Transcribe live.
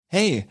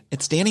Hey,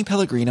 it's Danny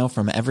Pellegrino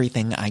from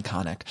Everything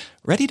Iconic.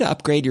 Ready to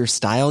upgrade your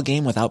style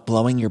game without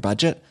blowing your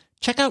budget?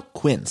 Check out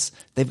Quince.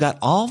 They've got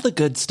all the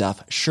good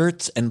stuff,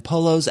 shirts and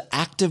polos,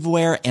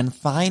 activewear, and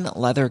fine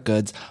leather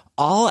goods,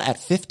 all at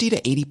 50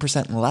 to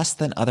 80% less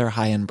than other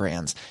high-end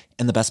brands.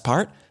 And the best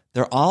part?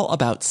 They're all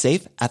about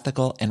safe,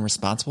 ethical, and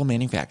responsible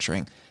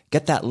manufacturing.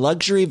 Get that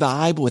luxury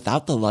vibe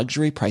without the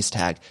luxury price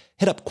tag.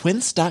 Hit up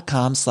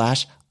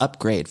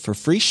quince.com/upgrade for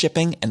free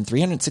shipping and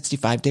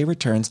 365-day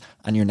returns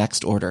on your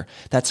next order.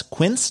 That's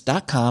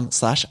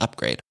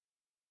quince.com/upgrade.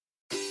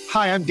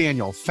 Hi, I'm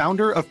Daniel,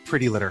 founder of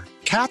Pretty Litter.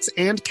 Cats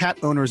and cat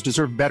owners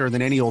deserve better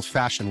than any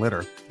old-fashioned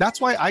litter. That's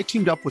why I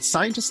teamed up with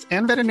scientists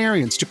and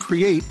veterinarians to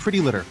create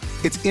Pretty Litter.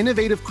 Its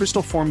innovative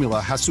crystal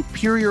formula has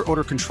superior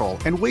odor control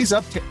and weighs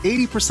up to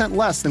 80%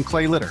 less than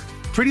clay litter.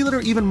 Pretty Litter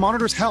even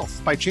monitors health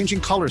by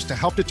changing colors to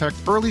help detect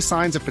early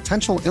signs of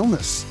potential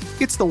illness.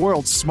 It's the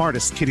world's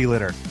smartest kitty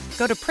litter.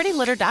 Go to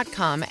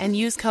prettylitter.com and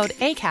use code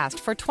ACAST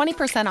for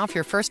 20% off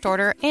your first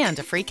order and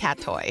a free cat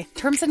toy.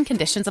 Terms and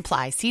conditions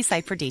apply. See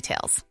site for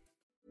details.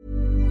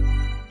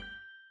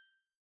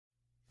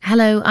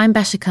 Hello, I'm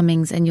Basha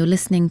Cummings and you're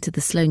listening to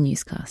the Slow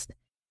Newscast.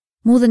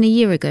 More than a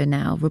year ago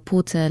now,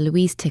 reporter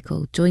Louise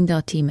Tickle joined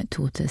our team at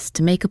Tortoise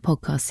to make a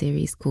podcast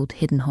series called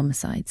Hidden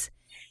Homicides.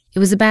 It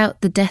was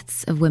about the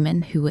deaths of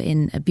women who were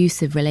in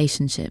abusive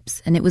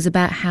relationships, and it was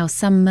about how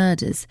some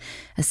murders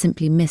are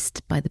simply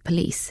missed by the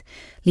police,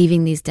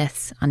 leaving these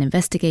deaths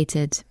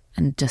uninvestigated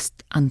and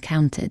just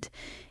uncounted.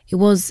 It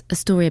was a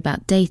story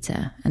about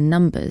data and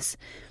numbers,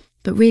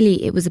 but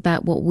really it was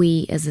about what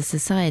we as a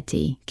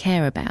society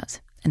care about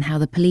and how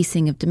the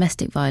policing of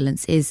domestic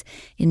violence is,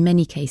 in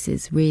many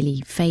cases,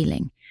 really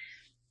failing.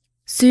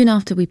 Soon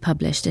after we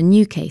published, a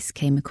new case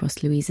came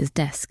across Louise's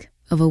desk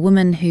of a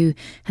woman who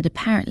had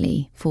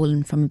apparently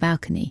fallen from a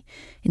balcony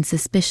in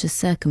suspicious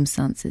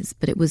circumstances,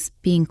 but it was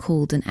being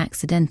called an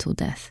accidental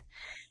death.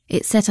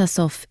 It set us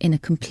off in a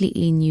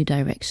completely new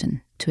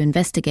direction to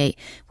investigate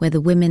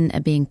whether women are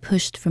being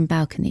pushed from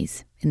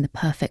balconies in the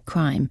perfect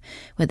crime,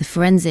 where the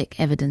forensic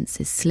evidence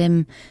is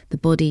slim, the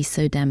body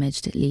so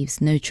damaged it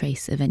leaves no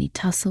trace of any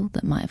tussle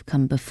that might have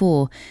come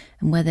before,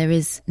 and where there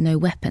is no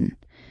weapon.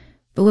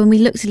 But when we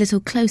looked a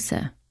little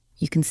closer,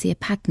 you can see a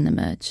pattern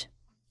emerge.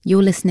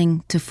 You're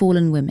listening to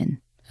Fallen Women.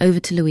 Over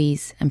to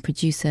Louise and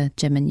producer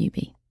Gemma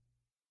Newby.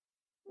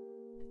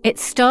 It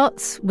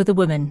starts with a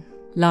woman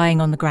lying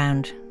on the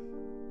ground.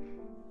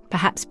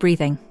 Perhaps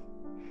breathing.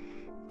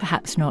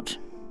 Perhaps not.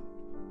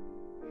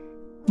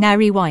 Now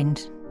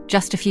rewind,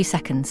 just a few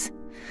seconds.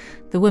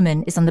 The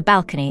woman is on the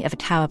balcony of a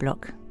tower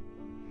block.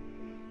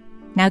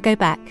 Now go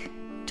back,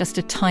 just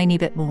a tiny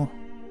bit more.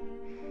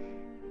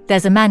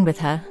 There's a man with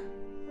her.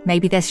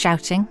 Maybe there's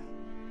shouting,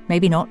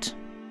 maybe not.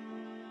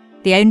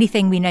 The only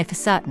thing we know for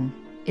certain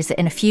is that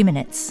in a few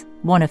minutes,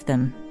 one of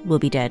them will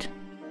be dead.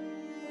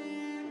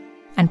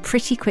 And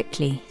pretty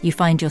quickly, you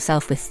find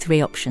yourself with three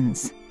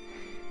options.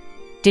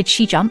 Did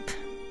she jump?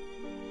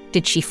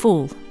 Did she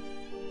fall?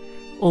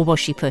 Or was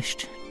she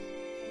pushed?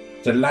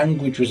 The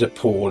language was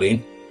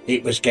appalling.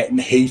 It was getting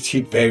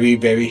heated, very,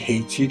 very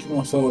heated. And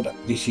I thought,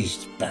 this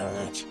is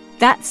bad.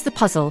 That's the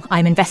puzzle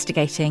I'm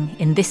investigating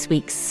in this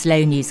week's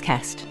Slow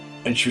Newscast.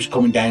 And she was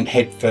coming down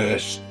head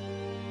first.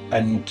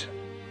 And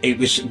it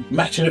was a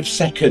matter of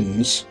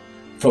seconds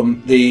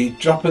from the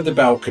drop of the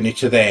balcony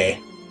to there.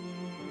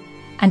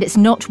 And it's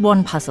not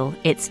one puzzle,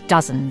 it's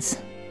dozens.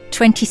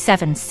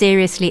 27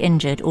 seriously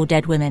injured or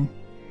dead women.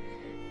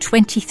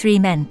 23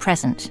 men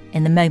present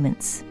in the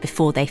moments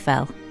before they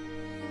fell.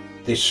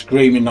 The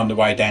screaming on the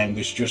way down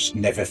was just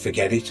never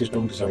forget it as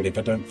long as I live,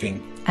 I don't think.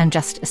 And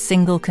just a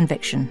single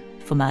conviction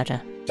for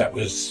murder. That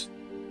was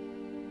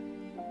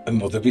a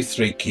mother with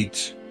 3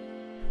 kids.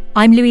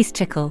 I'm Louise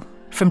Tickle.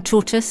 From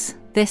Tortoise,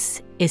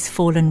 this is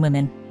Fallen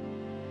Women.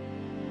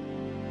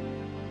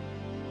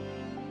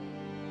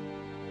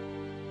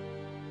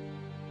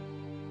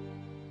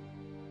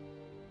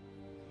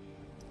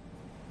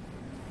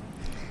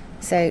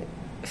 So,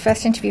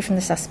 first interview from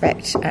the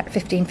suspect at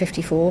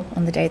 15:54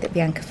 on the day that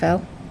Bianca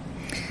fell.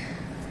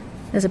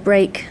 There's a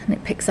break and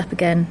it picks up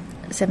again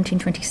at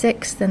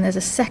 17:26. Then there's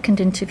a second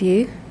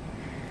interview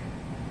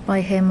by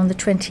him on the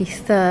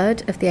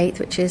 23rd of the 8th,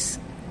 which is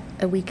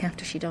a week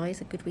after she dies,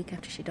 a good week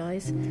after she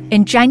dies.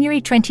 In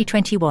January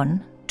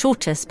 2021,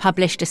 Tortoise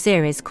published a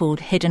series called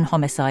Hidden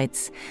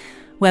Homicides,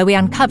 where we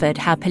uncovered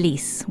how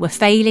police were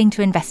failing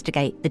to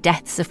investigate the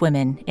deaths of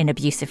women in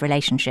abusive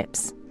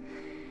relationships,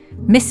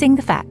 missing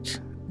the fact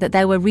that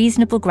there were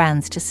reasonable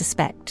grounds to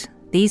suspect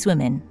these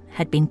women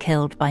had been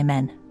killed by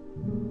men.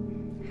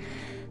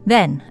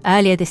 Then,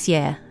 earlier this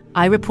year,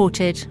 I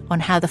reported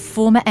on how the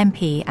former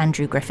MP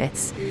Andrew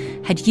Griffiths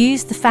had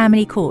used the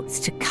family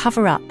courts to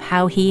cover up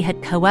how he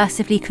had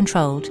coercively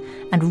controlled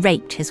and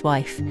raped his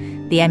wife,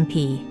 the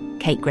MP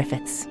Kate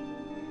Griffiths.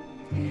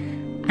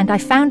 And I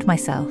found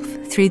myself,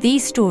 through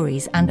these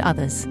stories and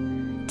others,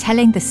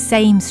 telling the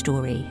same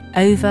story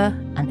over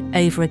and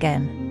over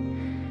again.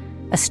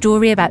 A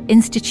story about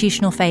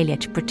institutional failure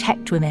to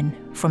protect women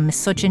from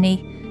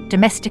misogyny,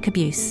 domestic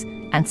abuse,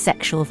 and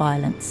sexual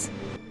violence.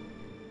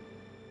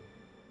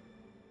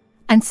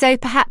 And so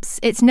perhaps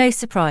it's no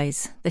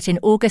surprise that in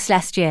August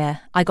last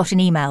year, I got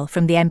an email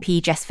from the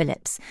MP Jess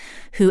Phillips,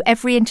 who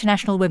every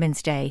International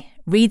Women's Day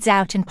reads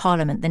out in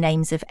Parliament the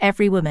names of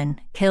every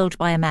woman killed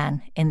by a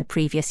man in the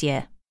previous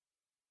year.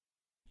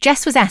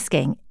 Jess was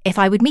asking if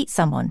I would meet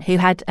someone who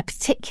had a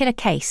particular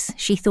case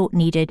she thought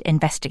needed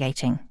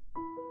investigating.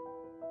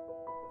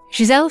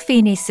 Giselle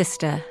Feeney's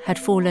sister had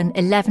fallen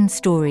 11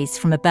 stories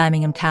from a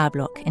Birmingham tower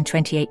block in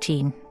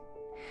 2018.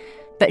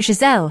 But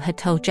Giselle had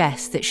told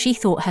Jess that she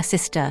thought her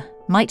sister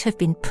might have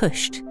been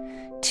pushed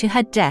to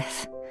her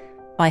death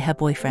by her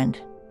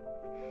boyfriend.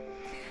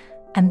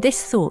 And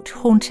this thought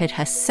haunted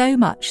her so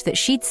much that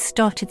she'd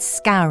started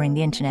scouring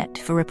the internet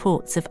for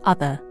reports of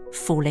other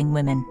falling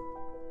women.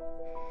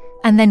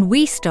 And then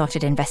we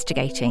started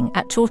investigating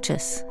at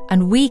Tortoise,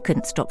 and we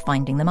couldn't stop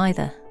finding them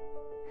either.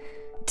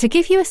 To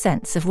give you a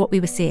sense of what we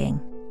were seeing,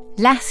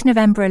 last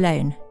November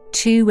alone,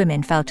 2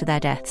 women fell to their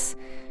deaths.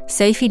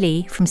 Sophie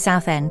Lee from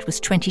Southend was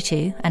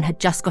 22 and had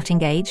just got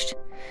engaged.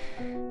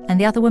 And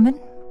the other woman?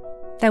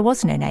 There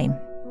was no name.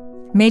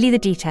 Merely the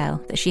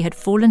detail that she had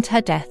fallen to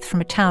her death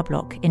from a tower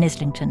block in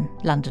Islington,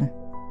 London.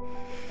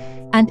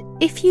 And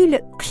if you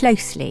look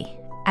closely,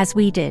 as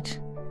we did,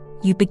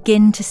 you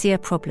begin to see a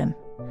problem.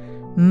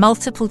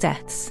 Multiple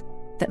deaths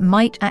that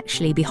might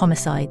actually be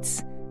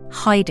homicides,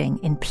 hiding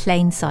in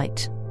plain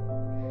sight.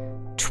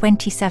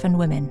 27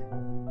 women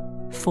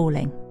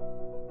falling.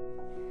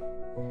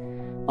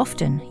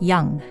 Often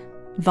young,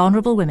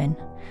 vulnerable women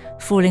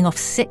falling off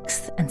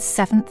 6th and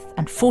 7th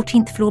and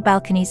 14th floor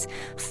balconies,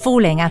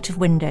 falling out of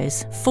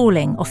windows,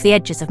 falling off the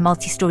edges of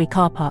multi-storey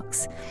car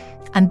parks.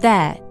 And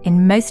there,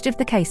 in most of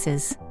the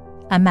cases,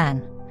 a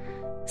man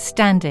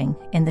standing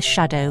in the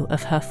shadow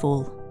of her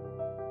fall.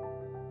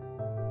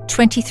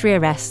 23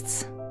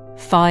 arrests,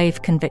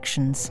 5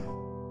 convictions.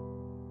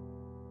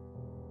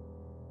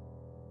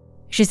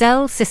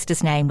 Giselle's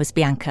sister's name was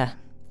Bianca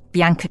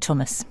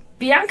Thomas.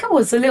 Bianca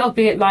was a little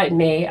bit like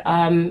me.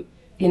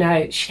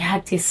 She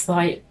had this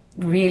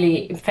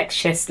really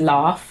infectious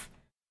laugh.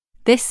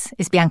 This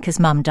is Bianca's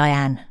mum,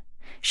 Diane.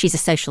 She's a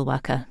social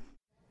worker.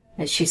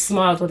 And she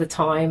smiled all the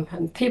time,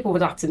 and people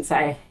would often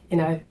say,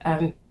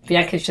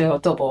 Bianca's your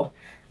double.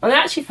 And I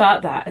actually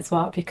felt that as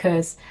well,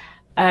 because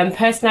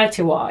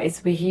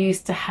personality-wise, we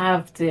used to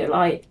have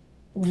the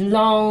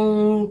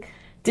long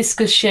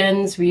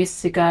discussions. We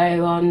used to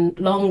go on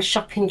long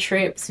shopping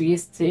trips. We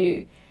used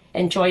to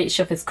enjoy each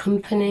other's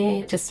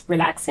company, just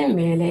relaxing,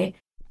 really.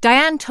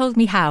 Diane told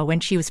me how, when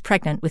she was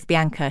pregnant with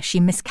Bianca,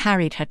 she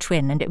miscarried her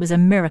twin, and it was a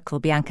miracle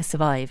Bianca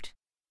survived.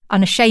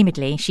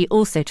 Unashamedly, she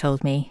also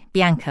told me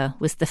Bianca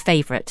was the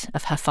favourite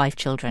of her 5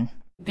 children.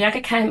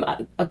 Bianca came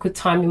at a good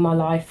time in my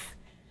life,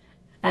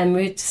 and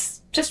we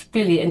just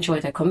really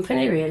enjoyed her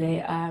company,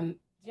 really.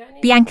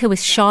 Bianca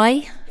was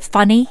shy,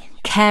 funny,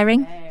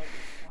 caring.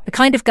 The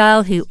kind of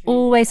girl who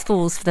always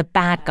falls for the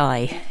bad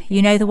guy.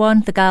 You know the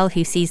one, the girl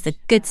who sees the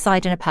good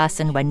side in a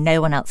person when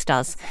no one else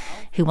does,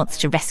 who wants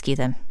to rescue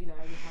them.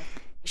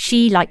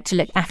 She liked to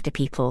look after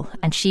people,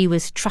 and she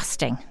was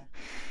trusting.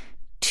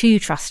 Too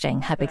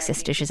trusting, her big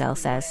sister Giselle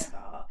says.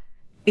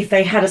 If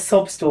they had a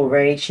sob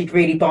story, she'd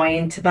really buy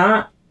into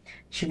that.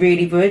 She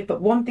really would. But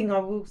one thing I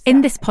will say...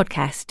 In this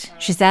podcast,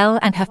 Giselle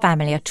and her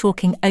family are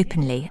talking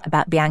openly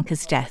about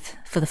Bianca's death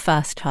for the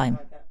first time.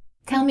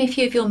 Tell me a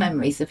few of your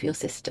memories of your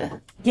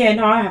sister. Yeah,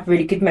 no, I have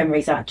really good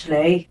memories,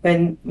 actually.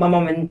 When my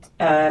mum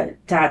and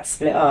dad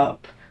split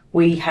up,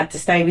 we had to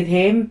stay with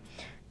him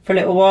for a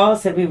little while.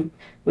 So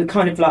we're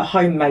kind of like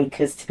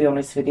homemakers, to be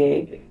honest with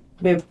you.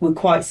 We're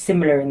quite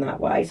similar in that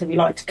way. So we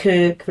like to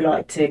cook, we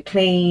like to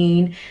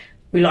clean,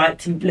 we like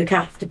to look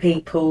after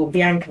people.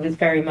 Bianca was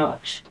very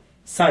much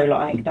so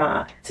like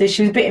that. So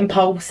she was a bit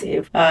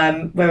impulsive,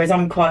 whereas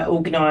I'm quite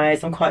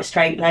organised, I'm quite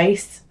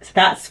straight-laced. So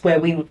that's where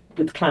we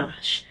would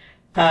clash.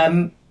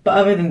 But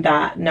other than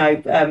that,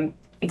 no,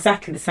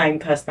 exactly the same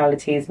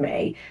personality as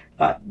me.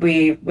 But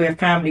we're a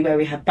family where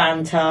we have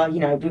banter,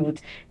 we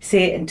would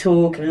sit and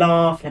talk and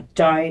laugh and have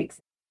jokes.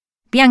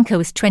 Bianca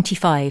was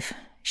 25.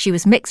 She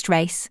was mixed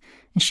race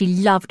and she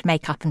loved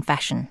makeup and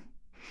fashion.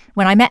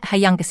 When I met her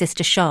younger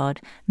sister Shard,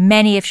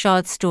 many of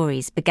Shard's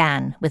stories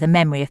began with a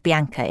memory of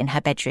Bianca in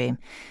her bedroom,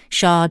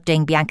 Shard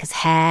doing Bianca's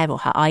hair or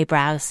her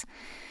eyebrows.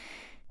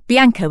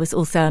 Bianca was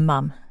also a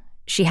mum.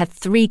 She had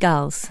 3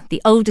 girls,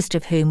 the oldest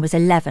of whom was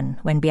 11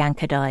 when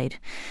Bianca died.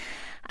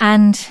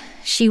 And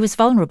she was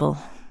vulnerable.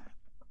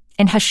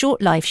 In her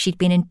short life, she'd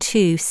been in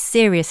 2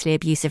 seriously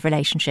abusive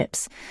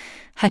relationships.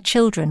 Her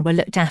children were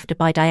looked after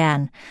by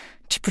Diane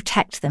to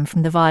protect them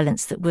from the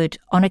violence that would,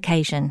 on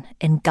occasion,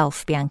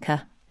 engulf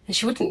Bianca.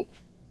 She wouldn't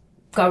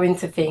go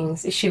into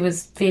things. If she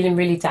was feeling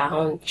really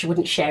down, she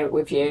wouldn't share it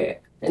with you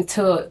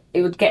until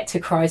it would get to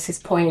crisis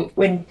point.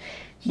 When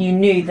you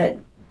knew that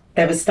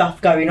there was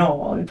stuff going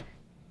on,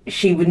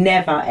 she would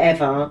never,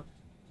 ever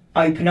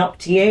open up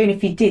to you. And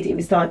if you did,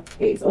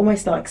 it's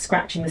almost like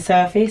scratching the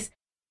surface.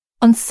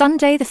 On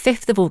Sunday, the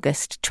 5th of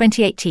August,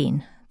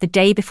 2018, the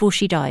day before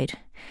she died,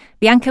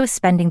 Bianca was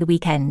spending the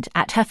weekend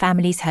at her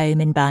family's home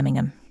in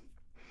Birmingham.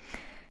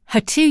 Her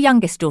 2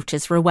 youngest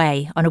daughters were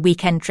away on a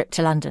weekend trip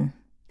to London.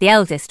 The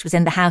eldest was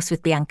in the house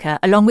with Bianca,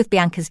 along with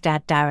Bianca's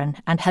dad,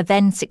 Darren, and her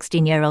then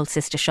 16-year-old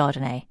sister,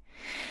 Chardonnay,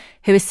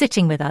 who is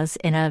sitting with us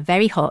in a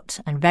very hot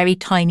and very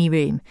tiny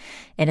room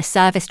in a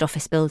serviced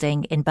office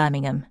building in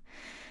Birmingham,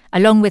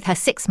 along with her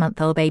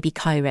 6-month-old baby,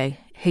 Cairo,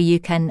 who you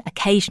can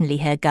occasionally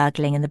hear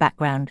gurgling in the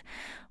background,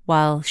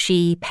 while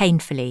she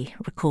painfully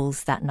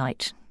recalls that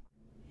night.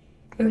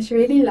 It was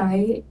really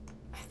late.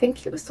 I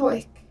think it was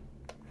like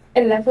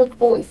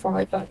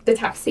 11:45, like the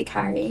taxi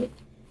came.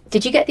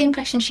 Did you get the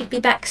impression she'd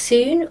be back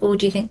soon, or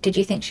did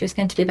you think she was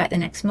going to be back the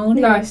next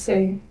morning? No,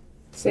 soon.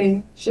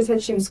 She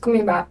said she was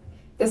coming back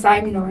the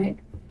same night.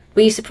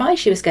 Were you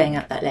surprised she was going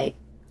out that late?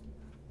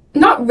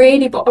 Not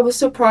really, but I was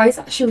surprised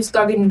that she was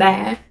going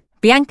there.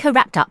 Bianca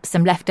wrapped up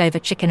some leftover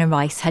chicken and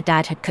rice her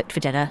dad had cooked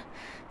for dinner,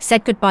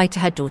 said goodbye to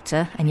her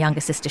daughter and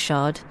younger sister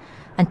Chard,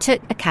 and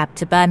took a cab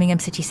to Birmingham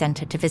city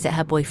centre to visit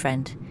her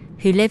boyfriend,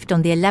 who lived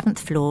on the 11th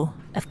floor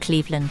of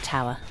Cleveland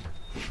Tower.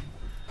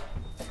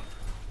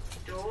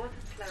 Doors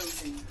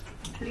closing.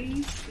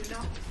 Please do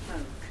not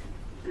smoke.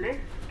 Lift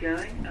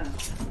going up.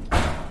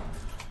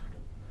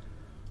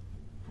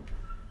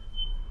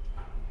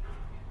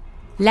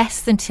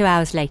 Less than 2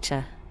 hours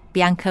later,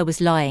 Bianca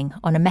was lying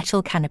on a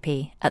metal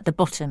canopy at the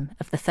bottom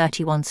of the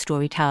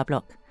 31-storey tower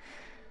block,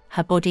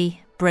 her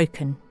body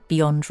broken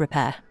beyond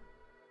repair.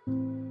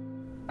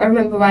 I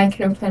remember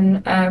waking up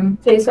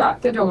and police were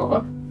at the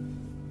door.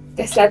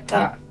 They said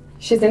that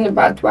she's in a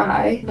bad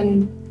way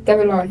and they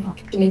were like,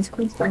 you need to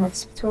come to the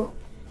hospital.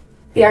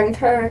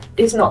 Bianca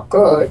is not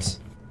good.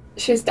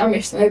 She's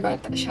damaged so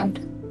bad that she had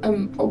a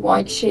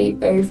white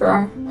sheet over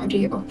her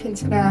body up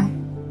into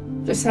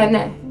just her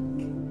neck.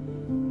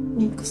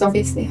 Because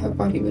obviously her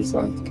body was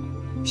like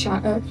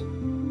shattered.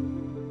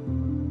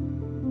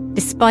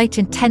 Despite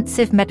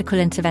intensive medical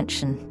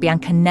intervention,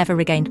 Bianca never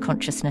regained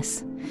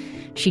consciousness.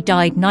 She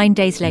died 9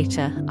 days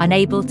later,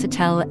 unable to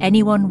tell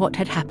anyone what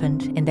had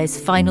happened in those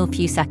final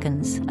few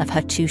seconds of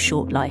her too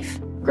short life.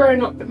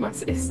 Growing up with my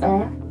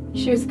sister,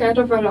 she was scared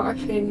of a lot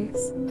of things,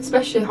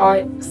 especially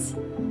heights.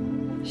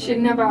 She'd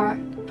never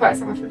put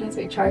herself in a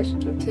situation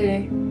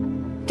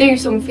to do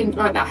something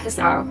like that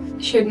herself.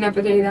 She'd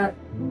never do that.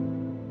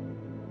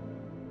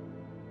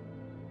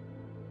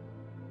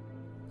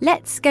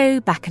 Let's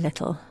go back a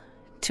little,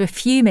 to a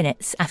few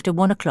minutes after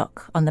 1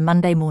 o'clock on the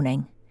Monday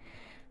morning,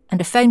 and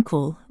a phone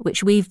call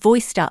which we've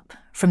voiced up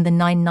from the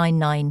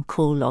 999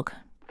 call log.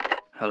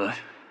 Hello.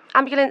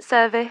 Ambulance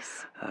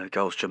service.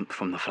 Girls jumped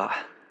from the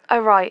flat.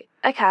 Oh, right.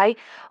 OK.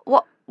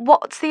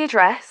 What's the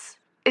address?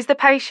 Is the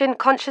patient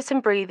conscious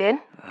and breathing?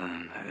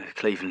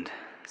 Cleveland.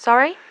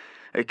 Sorry?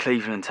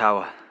 Cleveland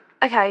Tower.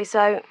 OK,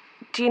 so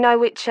do you know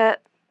which...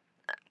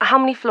 how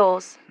many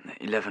floors?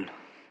 11.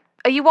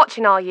 Are you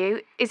watching, are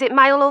you? Is it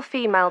male or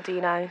female, do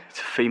you know? It's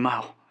a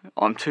female.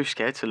 I'm too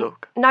scared to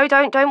look. No,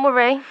 don't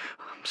worry.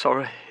 I'm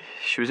sorry.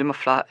 She was in my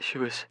flat. She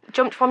was...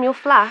 Jumped from your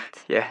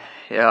flat? Yeah,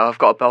 I've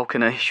got a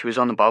balcony. She was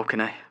on the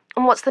balcony.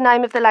 And what's the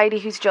name of the lady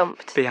who's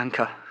jumped?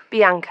 Bianca.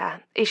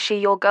 Bianca. Is she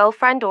your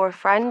girlfriend or a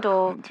friend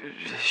or...?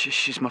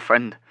 She's my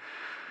friend.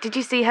 Did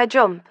you see her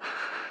jump?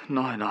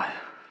 No.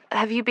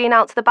 Have you been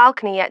out to the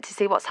balcony yet to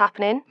see what's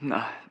happening?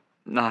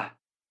 No.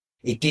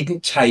 It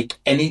didn't take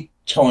any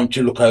time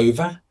to look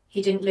over.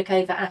 He didn't look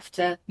over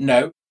after?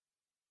 No.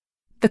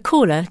 The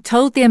caller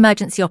told the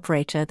emergency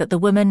operator that the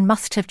woman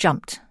must have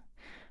jumped.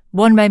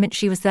 One moment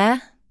she was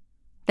there,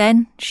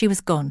 then she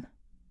was gone,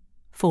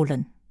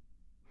 fallen.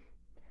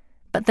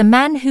 But the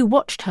man who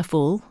watched her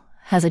fall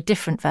has a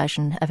different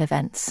version of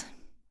events.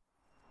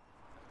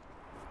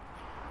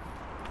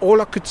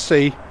 All I could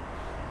see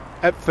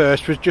at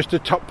first was just the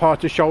top part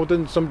of the shoulder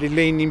and somebody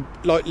leaning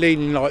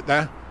like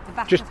that. The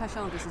back just, of her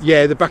shoulders?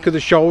 Yeah, the back of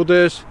the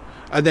shoulders.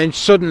 And then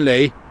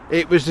suddenly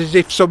it was as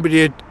if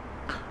somebody had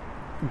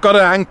got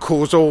her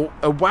ankles or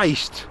her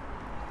waist.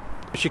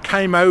 She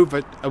came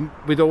over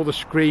with all the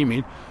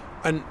screaming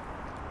and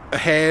her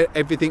hair,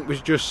 everything was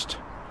just...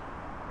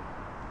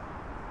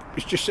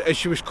 It's just as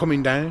she was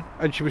coming down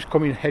and she was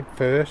coming head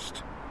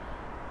first.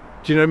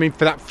 Do you know what I mean?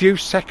 For that few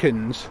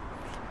seconds,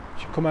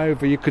 she come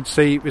over, you could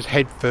see it was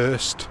head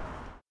first.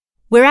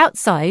 We're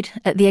outside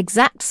at the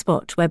exact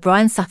spot where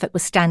Brian Suffolk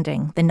was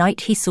standing the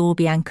night he saw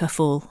Bianca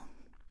fall.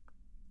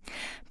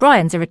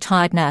 Brian's a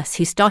retired nurse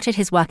who started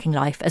his working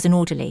life as an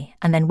orderly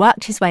and then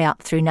worked his way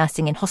up through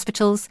nursing in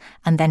hospitals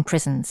and then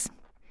prisons.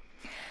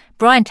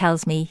 Brian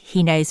tells me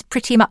he knows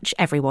pretty much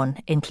everyone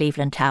in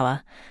Cleveland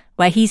Tower,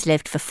 where he's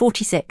lived for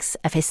 46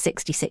 of his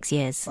 66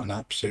 years. I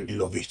absolutely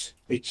love it.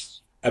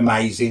 It's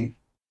amazing.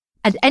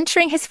 And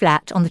entering his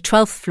flat on the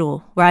 12th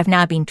floor, where I've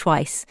now been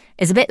twice,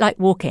 is a bit like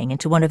walking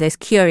into one of those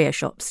curio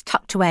shops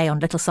tucked away on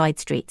little side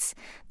streets,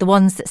 the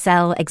ones that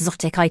sell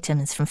exotic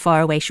items from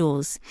faraway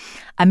shores,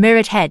 a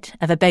mirrored head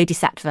of a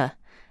bodhisattva,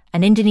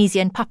 an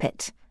Indonesian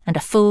puppet, and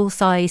a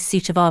full-size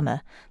suit of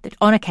armour that,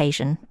 on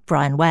occasion,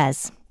 Brian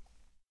wears.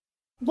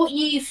 What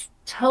you've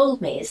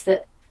told me is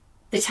that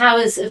the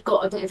towers have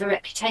got a bit of a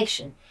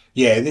reputation.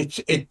 Yeah, in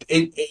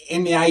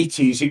the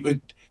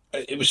 80s,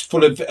 it was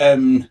full of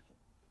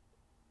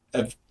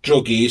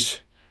druggies.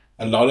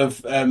 A lot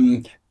of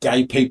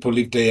gay people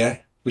lived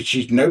here. which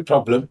is no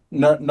problem,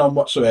 none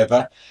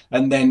whatsoever.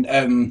 And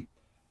then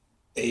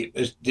it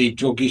was the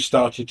druggies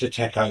started to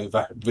take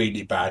over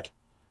really bad.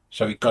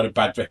 So it got a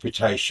bad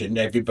reputation.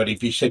 Everybody,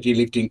 if you said you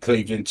lived in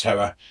Cleveland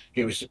Tower,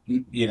 it was,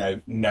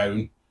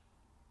 known.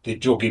 The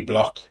druggie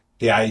block,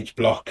 the age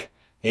block,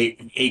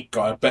 it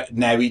got, but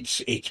now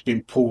it's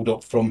been pulled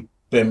up from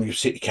Birmingham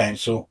City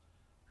Council,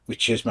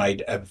 which has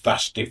made a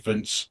vast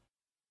difference.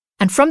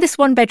 And from this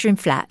one-bedroom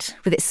flat,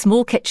 with its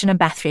small kitchen and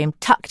bathroom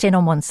tucked in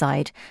on one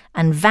side,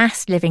 and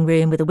vast living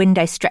room with a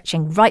window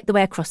stretching right the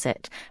way across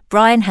it,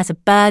 Brian has a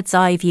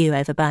bird's-eye view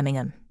over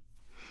Birmingham.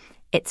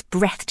 It's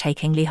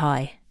breathtakingly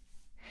high.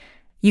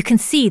 You can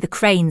see the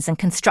cranes and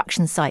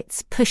construction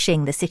sites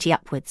pushing the city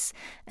upwards,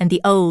 and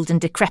the old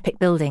and decrepit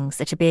buildings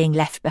that are being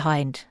left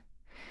behind.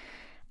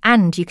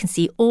 And you can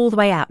see all the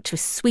way out to a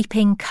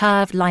sweeping,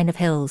 curved line of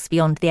hills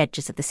beyond the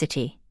edges of the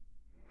city.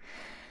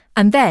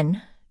 And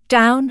then,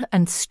 down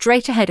and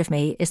straight ahead of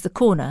me is the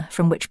corner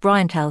from which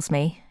Brian tells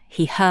me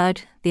he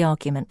heard the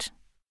argument.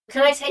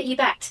 Can I take you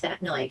back to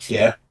that night?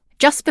 Yeah.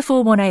 Just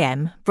before 1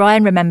 a.m,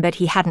 Brian remembered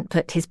he hadn't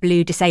put his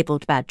blue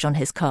disabled badge on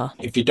his car.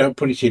 If you don't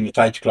put it in at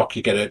 8 o'clock,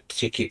 you get a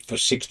ticket for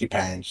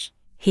 £60.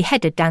 He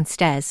headed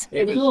downstairs.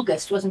 It was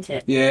August, wasn't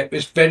it? Yeah, it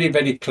was very,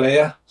 very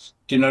clear.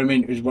 Do you know what I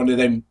mean? It was one of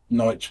them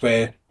nights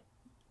where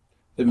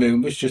the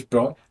moon was just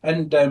bright.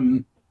 And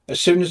as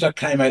soon as I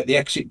came out the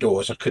exit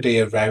doors, I could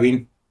hear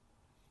rowing.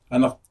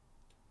 And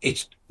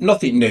it's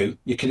nothing new.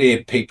 You could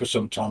hear people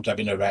sometimes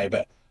having a row.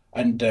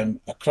 And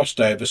I crossed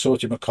over,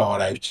 sorted my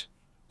car out,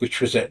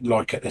 which was at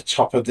the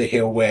top of the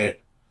hill where I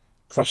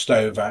crossed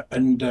over.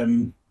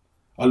 And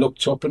I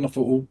looked up and I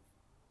thought,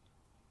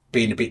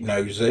 being a bit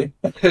nosy,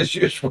 as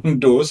just one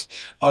does,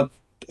 I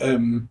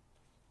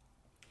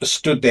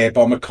stood there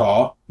by my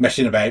car,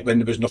 messing about when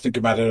there was nothing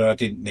the matter and I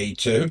didn't need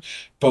to.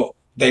 But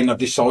then I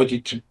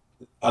decided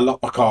I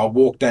locked my car,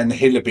 walked down the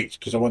hill a bit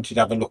because I wanted to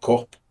have a look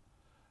up.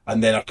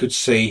 And then I could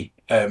see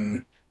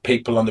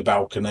people on the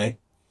balcony.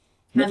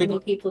 How many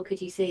people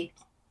could you see?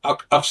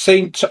 I've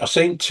seen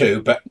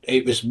two, but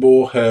it was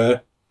more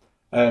her,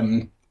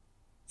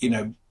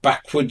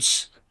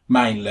 backwards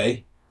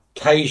mainly.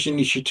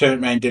 Occasionally she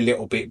turned around a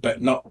little bit,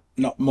 but not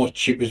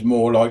much. It was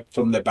more like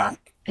from the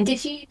back. And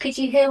could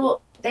you hear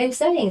what they were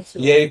saying?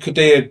 Yeah, you could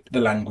hear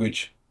the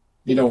language.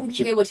 Could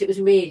you hear what it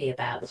was really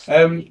about?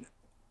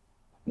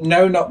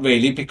 No, not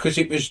really, because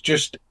it was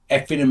just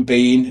effing and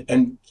being,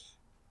 and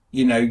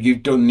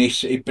you've done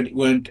this, but it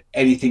weren't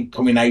anything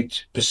coming out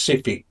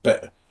specific,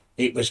 but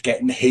it was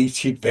getting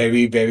heated,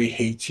 very, very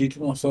heated.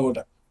 And I thought,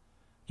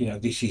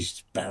 this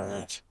is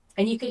bad.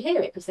 And you could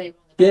hear it because they were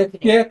on the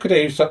balcony? Yeah, I could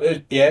hear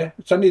it. Yeah,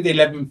 it's only the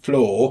 11th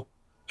floor,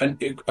 and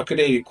I could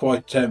hear it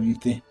quite...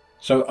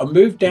 So I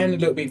moved down a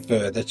little bit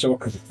further so I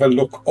could have a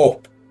look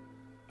up,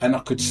 and I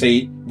could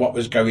see what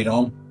was going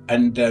on.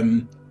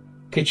 And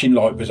kitchen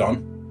light was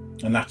on,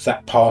 and that's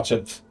that part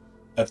of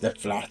the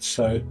flat.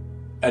 So,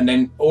 and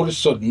then all of a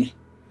sudden,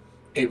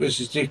 it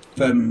was as if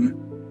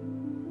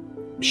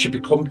she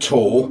become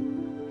tall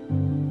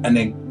and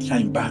then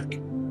came back.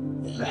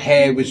 Her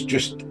hair was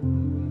just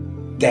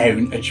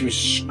down and she was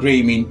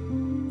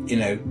screaming,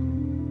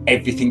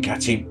 everything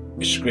at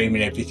him,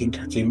 screaming everything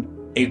at him.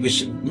 It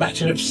was a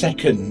matter of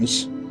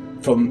seconds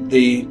from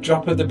the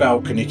drop of the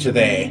balcony to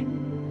there.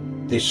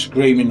 The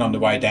screaming on the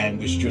way down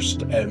was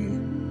just,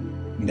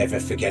 never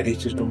forget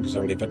it as long as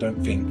I live, I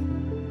don't think.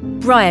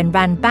 Brian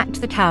ran back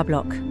to the tower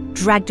block,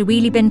 dragged a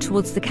wheelie bin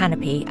towards the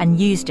canopy and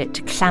used it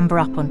to clamber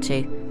up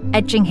onto,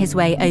 edging his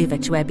way over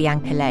to where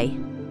Bianca lay.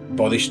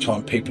 By this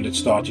time, people had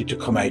started to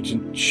come out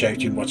and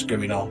shouting what's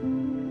going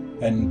on.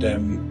 And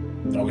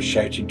I was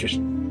shouting, just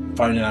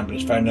phone an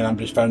ambulance,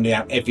 phone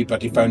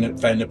everybody, phone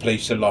the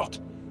police a lot.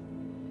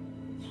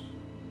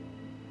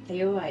 Are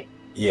you all right?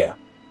 Yeah.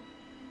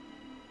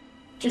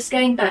 Just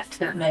going back to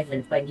that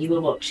moment when you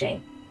were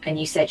watching and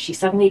you said she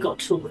suddenly got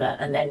taller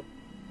and then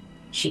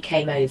she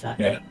came over.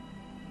 Yeah.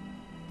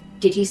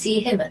 Did you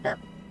see him at that?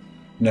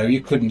 No,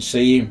 you couldn't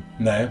see him.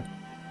 No,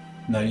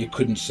 you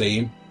couldn't see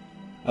him.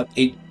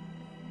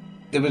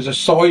 There was a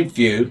side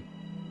view.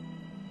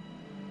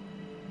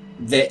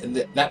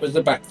 That was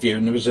the back view,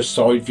 and there was a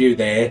side view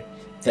there.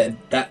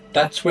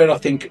 That's where I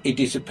think he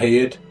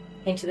disappeared.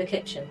 Into the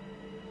kitchen?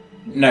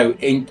 No,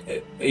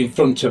 in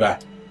front of her.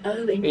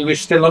 Oh, he was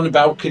still on the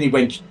balcony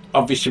when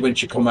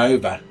she come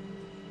over,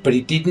 but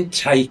he didn't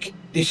take.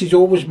 This is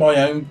always my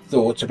own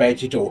thoughts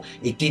about it all.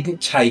 He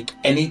didn't take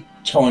any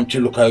time to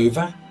look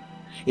over.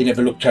 He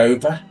never looked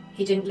over.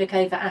 He didn't look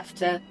over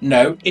after?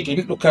 No, he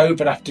didn't look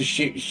over after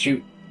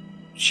she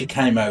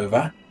came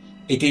over.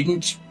 He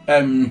didn't.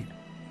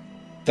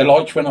 The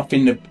lights went off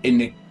in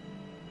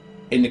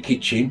the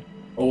kitchen.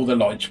 All the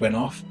lights went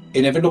off.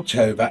 He never looked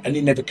over, and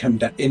he never come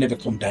down. He didn't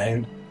come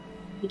down?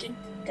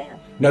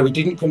 No, he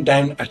didn't come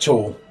down at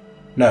all.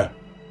 No.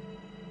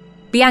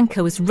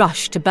 Bianca was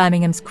rushed to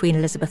Birmingham's Queen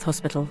Elizabeth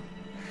Hospital.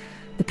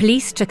 The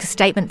police took a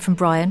statement from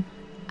Brian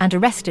and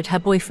arrested her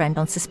boyfriend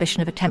on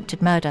suspicion of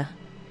attempted murder.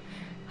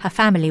 Her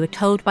family were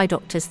told by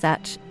doctors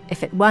that,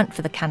 if it weren't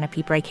for the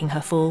canopy breaking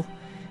her fall,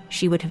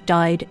 she would have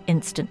died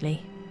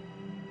instantly.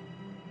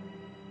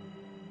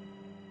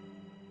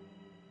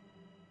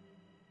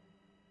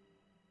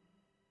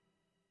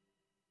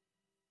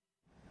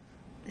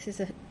 This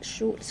is a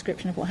short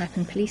description of what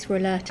happened. Police were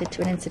alerted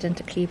to an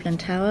incident at Cleveland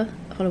Tower,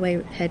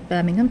 Holloway Head,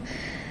 Birmingham,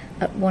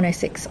 at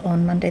 1:06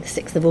 on Monday the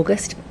 6th of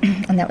August,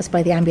 and that was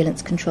by the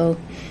ambulance control.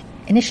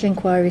 Initial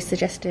inquiries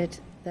suggested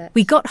that...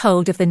 We got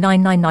hold of the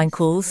 999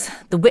 calls,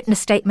 the witness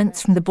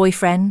statements from the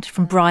boyfriend,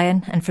 from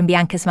Brian and from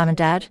Bianca's mum and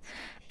dad,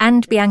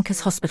 and Bianca's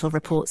hospital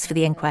reports for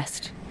the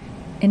inquest.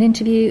 In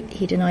interview,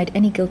 he denied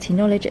any guilty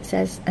knowledge, it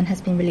says, and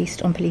has been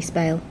released on police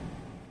bail.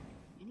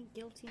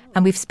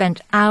 And we've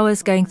spent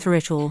hours going through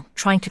it all,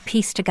 trying to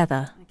piece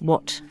together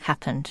what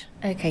happened.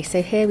 OK,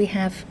 so here we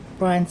have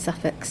Brian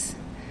Suffolk's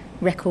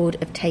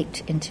record of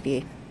taped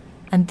interview.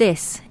 And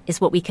this is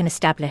what we can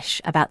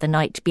establish about the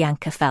night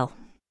Bianca fell.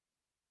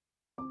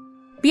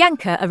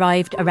 Bianca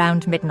arrived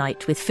around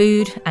midnight with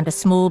food and a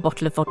small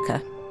bottle of vodka.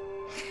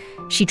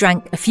 She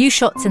drank a few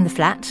shots in the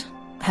flat.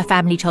 Her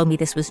family told me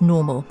this was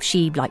normal.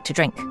 She liked to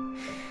drink.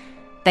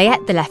 They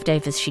ate the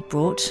leftovers she'd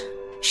brought.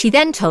 She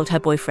then told her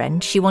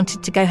boyfriend she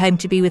wanted to go home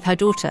to be with her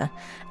daughter,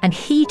 and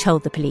he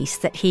told the police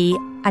that he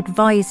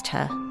advised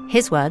her,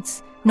 his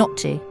words, not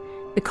to,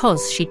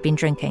 because she'd been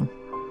drinking.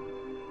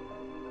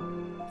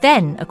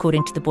 Then,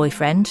 according to the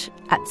boyfriend,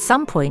 at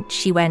some point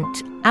she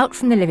went out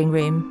from the living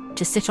room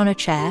to sit on a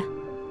chair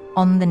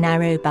on the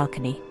narrow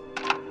balcony.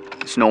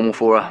 It's normal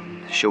for her.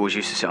 She always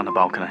used to sit on the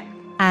balcony.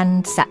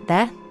 And sat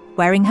there,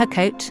 wearing her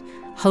coat,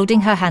 holding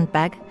her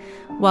handbag,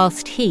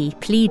 whilst he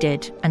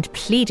pleaded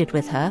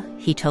with her,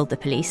 he told the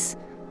police,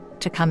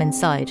 to come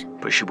inside.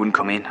 But she wouldn't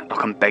come in.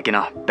 Like I'm begging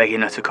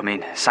her to come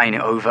in, saying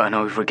it over and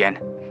over again.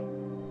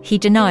 He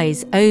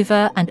denies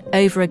over and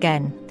over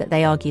again that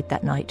they argued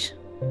that night.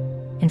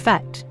 In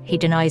fact, he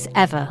denies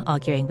ever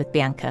arguing with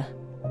Bianca.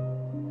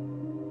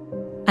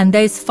 And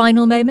those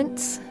final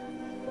moments?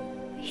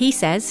 He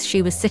says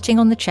she was sitting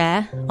on the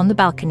chair on the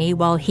balcony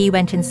while he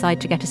went inside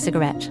to get a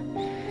cigarette.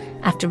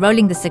 After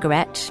rolling the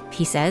cigarette,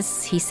 he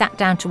says, he sat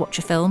down to watch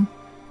a film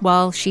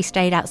while she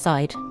stayed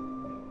outside.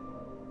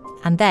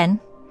 And then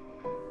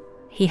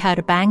he heard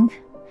a bang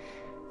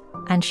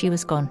and she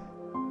was gone.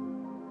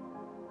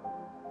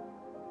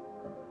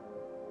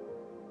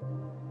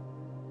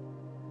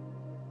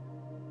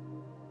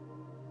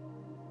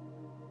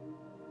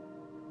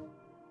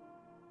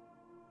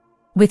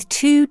 With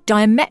two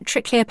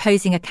diametrically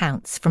opposing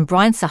accounts from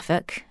Brian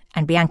Suffolk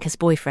and Bianca's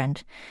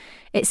boyfriend,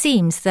 it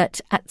seems that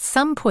at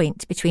some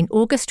point between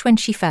August when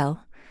she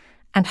fell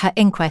and her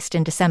inquest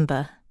in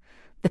December,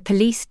 the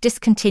police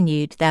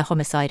discontinued their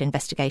homicide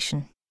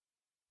investigation.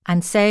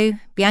 And so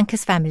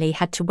Bianca's family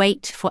had to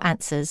wait for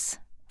answers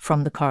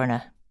from the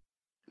coroner.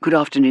 Good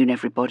afternoon,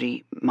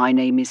 everybody. My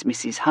name is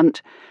Mrs.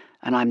 Hunt,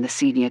 and I'm the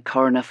senior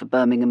coroner for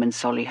Birmingham and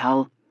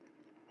Solihull.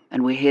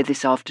 And we're here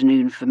this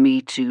afternoon for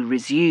me to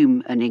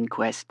resume an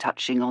inquest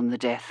touching on the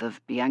death of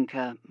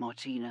Bianca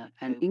Martina.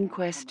 An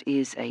inquest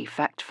is a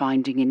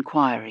fact-finding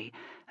inquiry,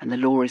 and the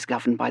law is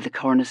governed by the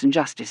Coroners and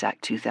Justice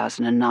Act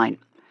 2009.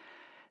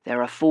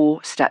 There are 4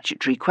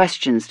 statutory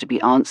questions to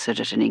be answered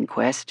at an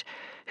inquest: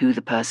 who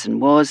the person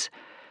was,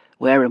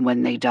 where and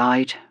when they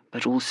died,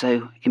 but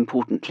also,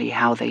 importantly,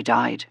 how they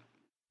died.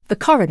 The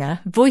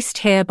coroner, voiced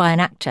here by an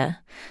actor,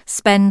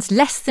 spends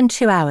less than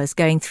 2 hours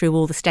going through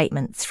all the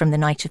statements from the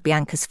night of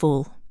Bianca's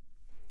fall.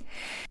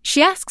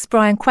 She asks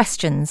Brian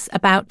questions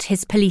about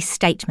his police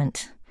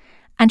statement,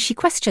 and she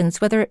questions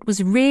whether it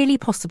was really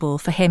possible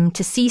for him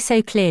to see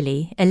so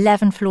clearly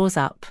 11 floors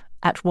up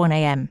at 1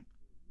 a.m.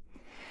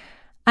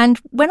 And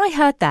when I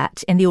heard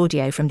that in the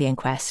audio from the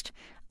inquest,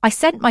 I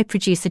sent my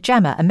producer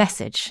Gemma a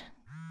message.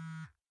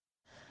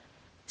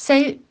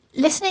 So,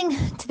 listening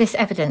to this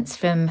evidence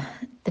from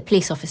the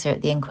police officer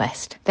at the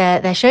inquest,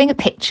 they're showing a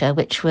picture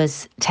which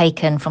was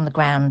taken from the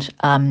ground,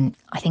 I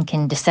think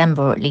in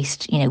December, or at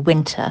least,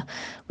 winter,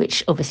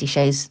 which obviously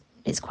shows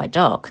it's quite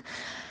dark.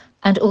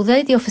 And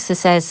although the officer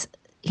says,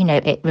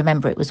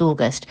 remember it was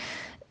August,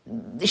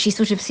 she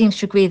sort of seems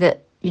to agree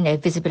that,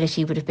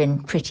 visibility would have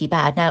been pretty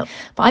bad. Now,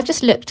 but I've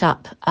just looked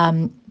up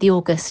the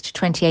August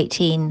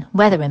 2018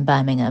 weather in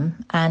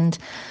Birmingham, and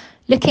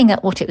looking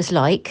at what it was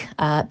like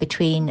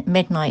between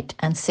midnight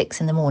and 6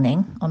 in the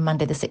morning on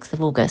Monday the 6th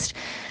of August,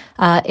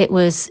 it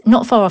was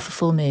not far off a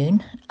full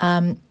moon,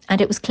 and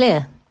it was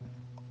clear.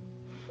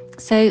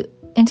 So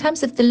in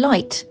terms of the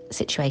light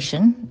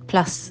situation,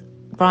 plus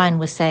Brian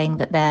was saying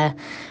that there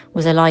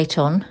was a light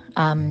on,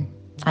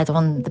 either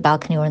on the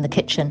balcony or in the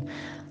kitchen,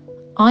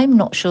 I'm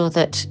not sure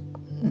that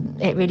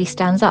it really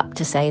stands up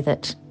to say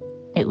that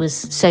it was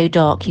so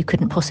dark you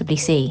couldn't possibly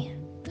see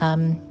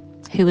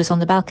who was on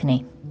the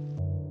balcony.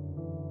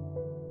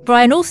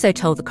 Brian also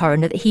told the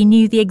coroner that he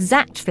knew the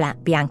exact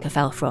flat Bianca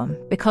fell from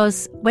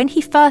because when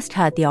he first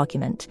heard the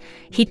argument,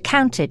 he'd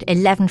counted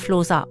 11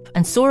 floors up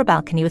and saw a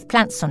balcony with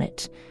plants on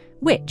it,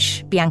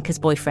 which Bianca's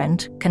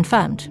boyfriend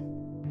confirmed.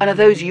 And are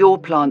those your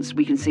plants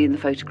we can see in the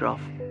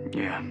photograph?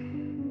 Yeah.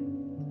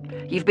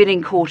 You've been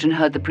in court and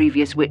heard the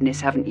previous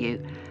witness, haven't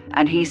you?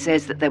 And he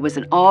says that there was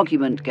an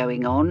argument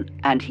going on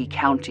and he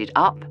counted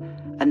up,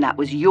 and that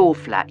was your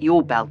flat,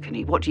 your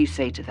balcony. What do you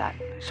say to that?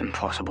 It's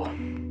impossible.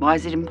 Why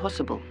is it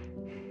impossible?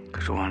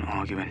 Because we weren't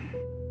arguing.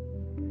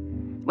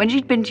 When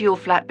she'd been to your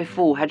flat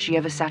before, had she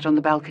ever sat on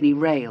the balcony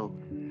rail?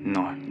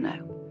 No. No.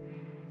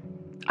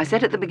 I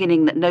said at the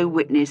beginning that no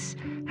witness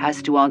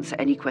has to answer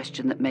any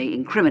question that may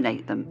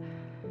incriminate them.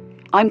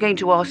 I'm going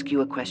to ask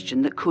you a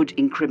question that could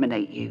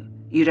incriminate you.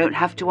 You don't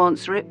have to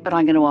answer it, but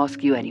I'm going to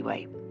ask you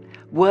anyway.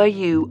 Were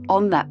you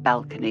on that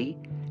balcony?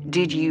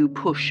 Did you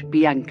push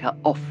Bianca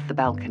off the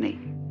balcony?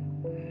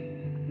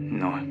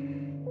 No.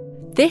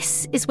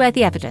 This is where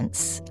the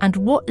evidence, and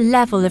what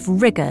level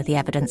of rigour the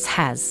evidence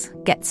has,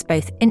 gets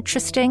both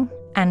interesting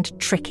and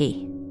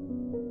tricky.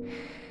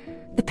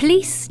 The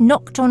police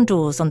knocked on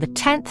doors on the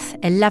 10th,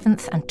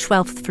 11th and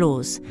 12th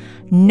floors.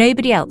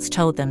 Nobody else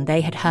told them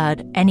they had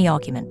heard any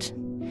argument.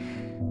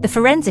 The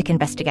forensic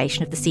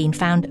investigation of the scene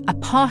found a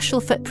partial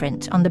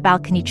footprint on the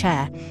balcony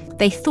chair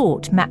they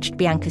thought matched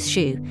Bianca's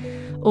shoe,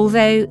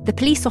 although the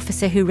police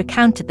officer who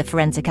recounted the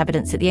forensic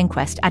evidence at the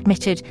inquest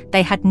admitted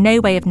they had no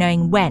way of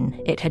knowing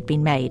when it had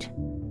been made.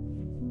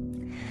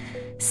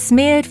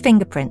 Smeared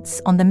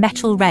fingerprints on the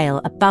metal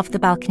rail above the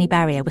balcony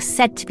barrier were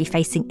said to be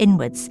facing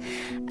inwards,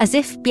 as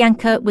if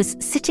Bianca was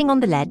sitting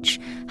on the ledge,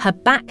 her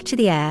back to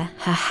the air,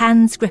 her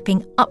hands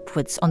gripping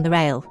upwards on the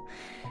rail.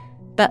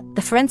 But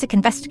the forensic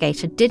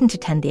investigator didn't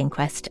attend the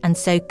inquest and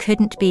so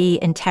couldn't be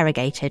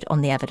interrogated on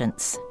the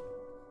evidence.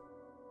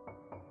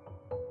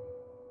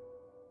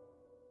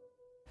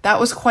 That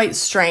was quite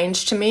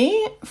strange to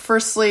me.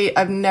 Firstly,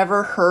 I've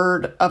never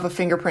heard of a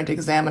fingerprint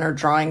examiner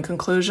drawing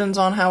conclusions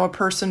on how a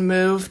person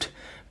moved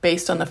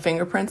based on the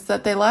fingerprints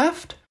that they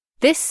left.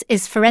 This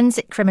is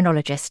forensic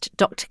criminologist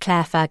Dr.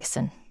 Claire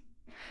Ferguson.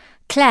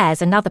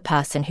 Claire's another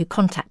person who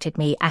contacted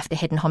me after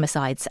Hidden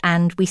Homicides,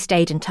 and we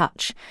stayed in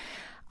touch.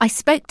 I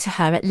spoke to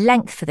her at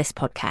length for this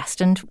podcast,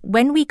 and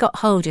when we got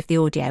hold of the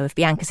audio of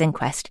Bianca's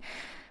inquest,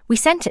 we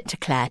sent it to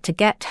Claire to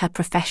get her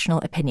professional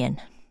opinion.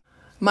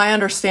 My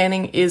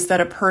understanding is that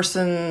a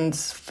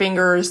person's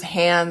fingers,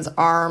 hands,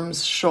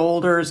 arms,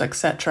 shoulders,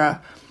 etc.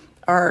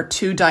 are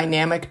too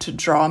dynamic to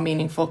draw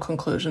meaningful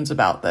conclusions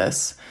about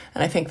this.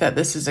 And I think that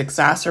this is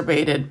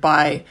exacerbated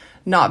by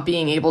not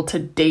being able to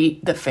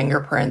date the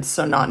fingerprints,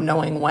 so not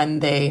knowing when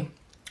they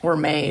were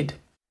made.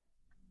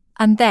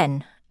 And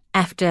then,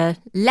 after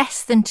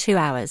less than 2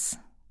 hours,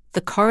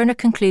 the coroner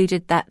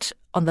concluded that,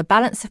 on the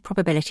balance of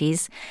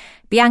probabilities,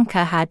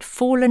 Bianca had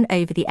fallen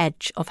over the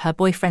edge of her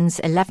boyfriend's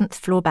 11th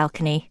floor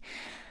balcony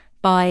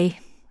by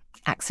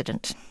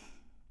accident.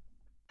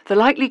 The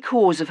likely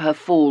cause of her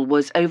fall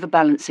was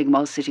overbalancing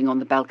while sitting on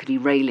the balcony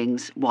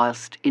railings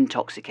whilst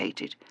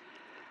intoxicated.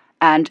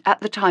 And at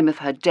the time of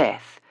her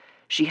death,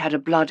 she had a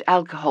blood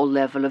alcohol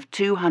level of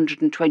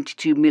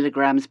 222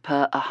 milligrams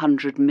per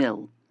 100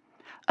 ml,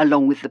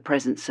 along with the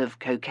presence of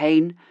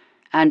cocaine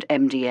and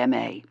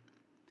MDMA.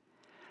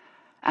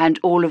 And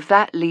all of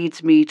that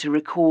leads me to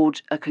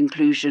record a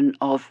conclusion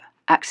of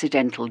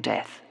accidental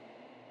death.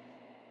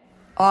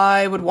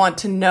 I would want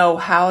to know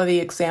how the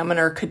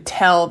examiner could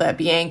tell that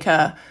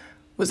Bianca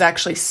was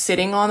actually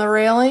sitting on the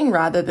railing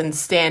rather than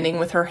standing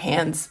with her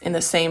hands in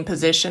the same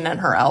position and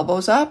her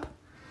elbows up.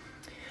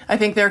 I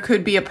think there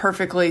could be a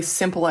perfectly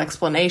simple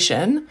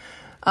explanation,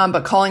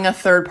 but calling a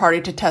third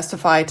party to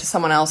testify to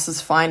someone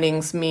else's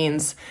findings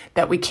means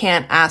that we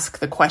can't ask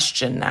the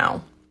question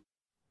now.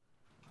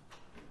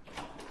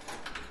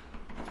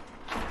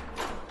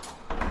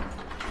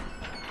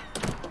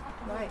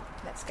 Right,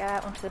 let's go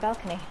out onto the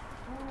balcony.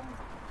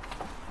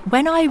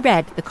 When I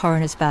read the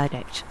coroner's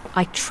verdict,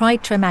 I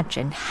tried to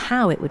imagine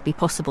how it would be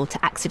possible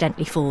to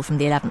accidentally fall from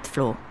the 11th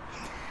floor.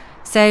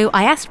 So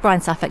I asked Brian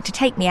Suffolk to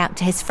take me out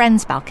to his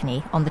friend's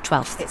balcony on the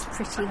 12th. It's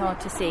pretty hard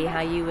to see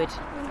how you would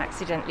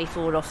accidentally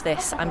fall off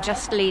this. I'm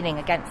just leaning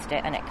against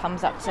it and it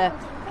comes up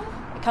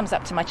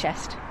to my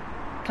chest.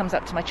 It comes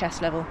up to my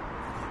chest level.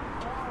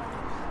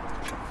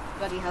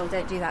 Bloody hell,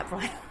 don't do that,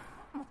 Brian.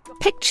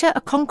 Picture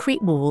a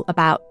concrete wall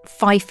about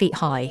 5 feet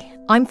high.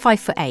 I'm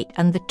 5'8",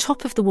 and the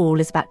top of the wall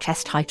is about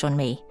chest height on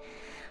me,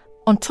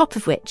 on top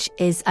of which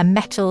is a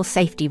metal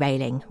safety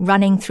railing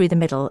running through the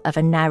middle of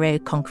a narrow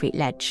concrete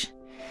ledge.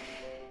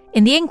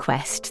 In the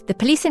inquest, the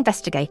police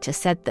investigator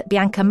said that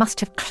Bianca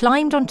must have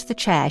climbed onto the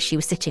chair she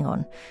was sitting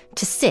on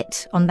to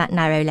sit on that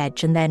narrow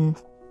ledge and then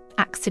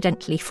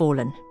accidentally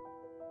fallen.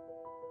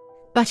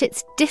 But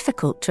it's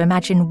difficult to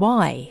imagine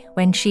why,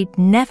 when she'd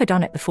never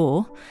done it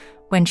before,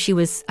 when she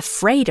was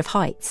afraid of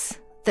heights,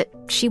 that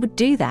she would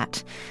do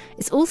that.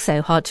 It's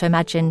also hard to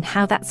imagine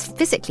how that's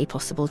physically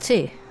possible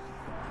too.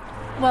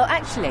 Well,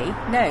 actually,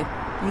 no,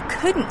 you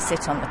couldn't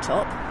sit on the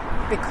top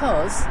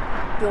because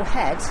your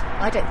head,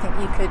 I don't think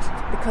you could,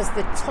 because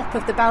the top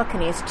of the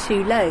balcony is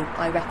too low,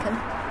 I reckon.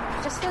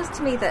 It just feels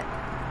to me that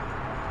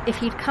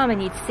if you'd come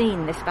and you'd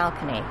seen this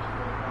balcony,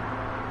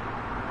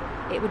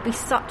 it would be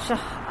such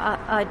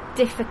a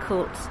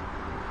difficult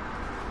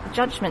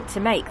judgment to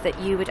make that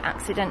you would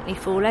accidentally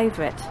fall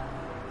over it.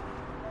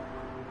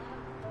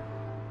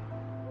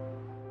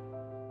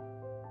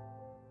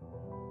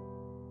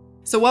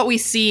 So what we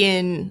see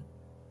in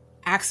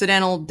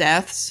accidental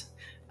deaths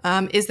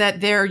is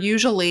that they're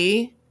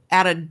usually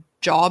at a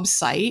job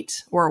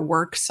site or a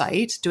work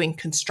site doing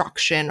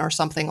construction or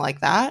something like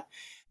that.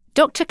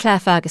 Dr. Claire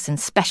Ferguson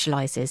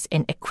specialises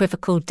in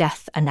equivocal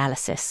death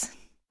analysis.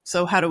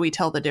 So how do we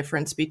tell the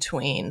difference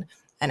between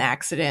an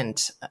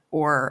accident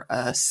or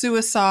a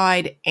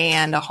suicide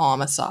and a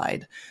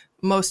homicide?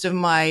 Most of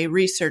my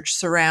research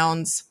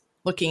surrounds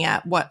looking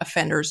at what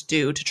offenders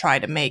do to try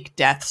to make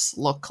deaths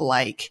look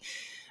like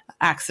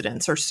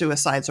accidents or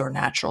suicides or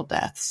natural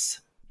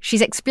deaths.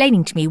 She's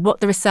explaining to me what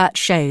the research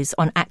shows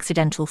on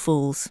accidental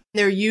falls.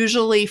 They're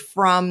usually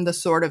from the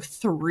sort of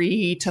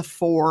 3 to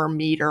 4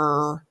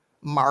 meter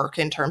mark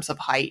in terms of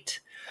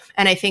height.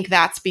 And I think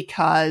that's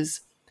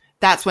because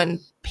that's when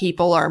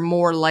people are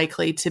more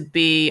likely to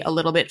be a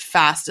little bit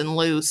fast and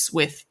loose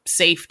with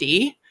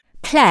safety.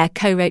 Claire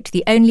co-wrote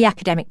the only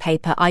academic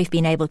paper I've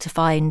been able to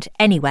find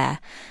anywhere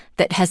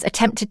that has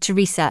attempted to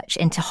research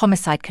into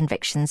homicide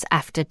convictions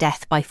after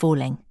death by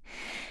falling.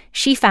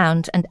 She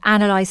found and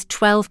analysed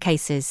 12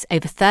 cases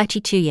over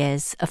 32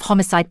 years of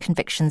homicide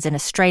convictions in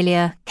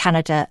Australia,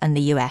 Canada and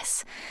the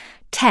US.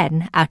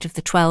 10 out of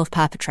the 12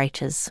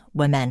 perpetrators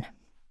were men.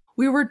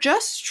 We were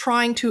just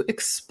trying to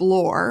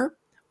explore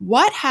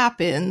what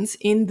happens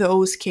in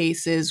those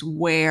cases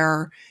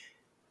where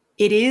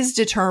it is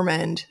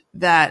determined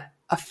that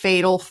a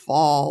fatal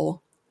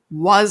fall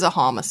was a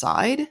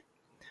homicide.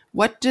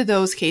 What do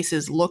those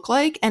cases look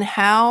like, and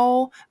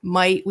how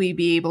might we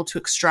be able to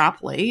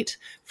extrapolate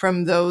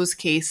from those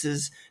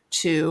cases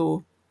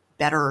to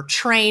better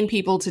train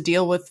people to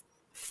deal with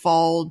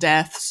fall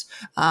deaths,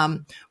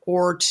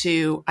 or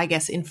to, I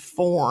guess,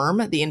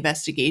 inform the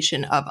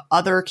investigation of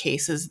other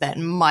cases that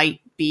might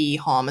be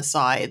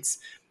homicides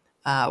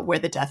where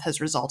the death has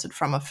resulted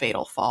from a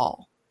fatal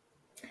fall.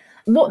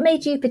 What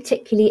made you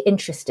particularly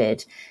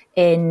interested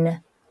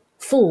in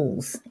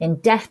falls, in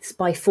deaths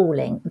by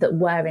falling that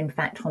were in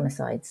fact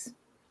homicides?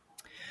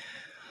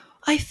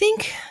 I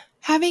think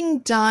having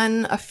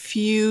done a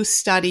few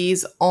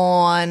studies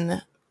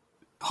on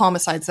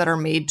homicides that are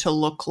made to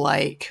look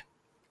like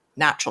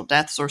natural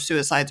deaths or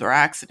suicides or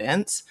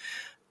accidents,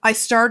 I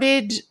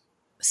started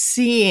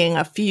seeing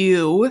a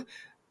few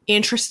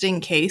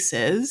interesting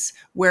cases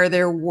where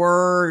there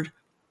were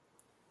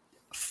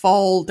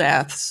fall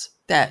deaths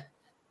that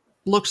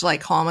looked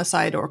like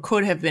homicide or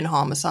could have been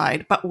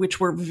homicide, but which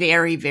were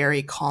very,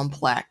 very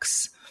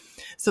complex.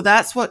 So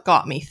that's what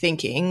got me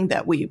thinking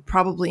that we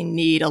probably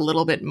need a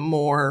little bit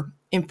more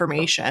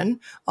information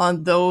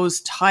on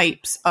those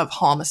types of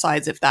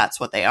homicides, if that's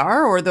what they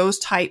are, or those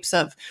types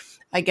of,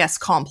 I guess,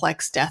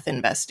 complex death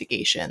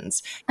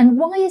investigations. And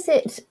why is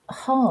it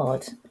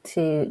hard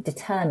to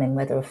determine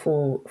whether a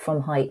fall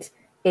from height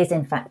is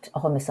in fact a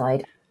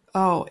homicide?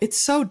 Oh,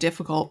 it's so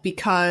difficult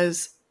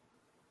because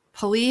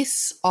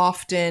police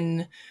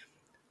often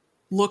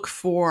look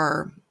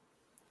for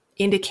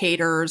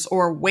indicators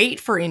or wait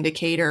for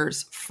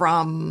indicators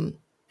from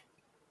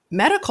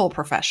medical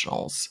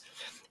professionals.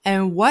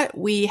 And what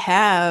we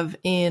have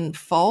in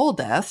fall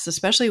deaths,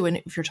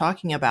 especially if you're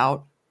talking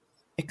about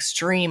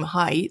extreme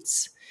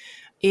heights,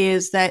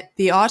 is that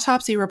the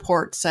autopsy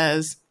report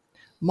says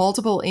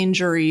multiple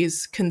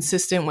injuries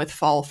consistent with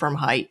fall from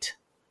height,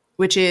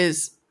 which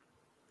is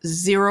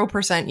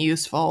 0%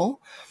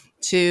 useful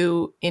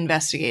to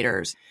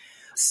investigators.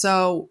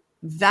 So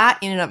that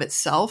in and of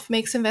itself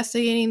makes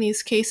investigating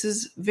these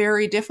cases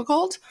very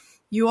difficult.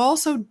 You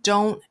also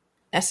don't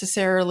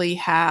necessarily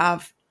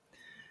have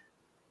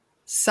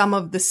some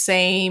of the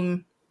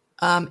same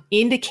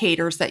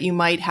indicators that you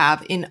might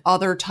have in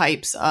other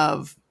types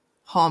of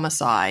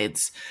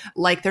homicides.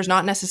 Like there's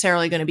not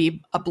necessarily going to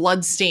be a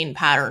blood stain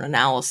pattern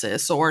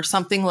analysis or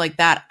something like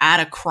that at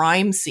a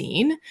crime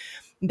scene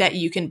that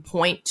you can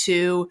point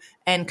to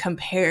and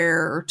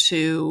compare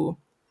to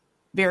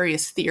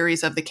various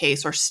theories of the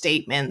case or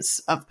statements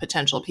of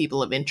potential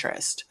people of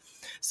interest.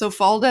 So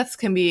fall deaths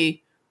can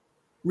be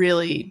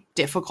really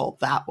difficult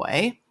that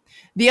way.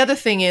 The other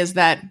thing is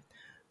that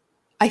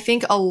I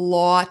think a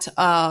lot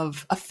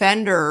of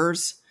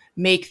offenders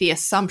make the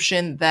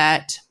assumption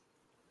that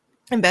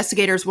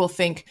investigators will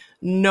think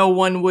no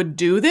one would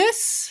do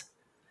this,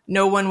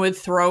 no one would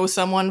throw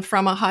someone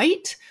from a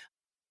height.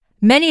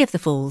 Many of the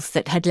falls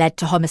that had led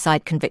to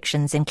homicide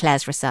convictions in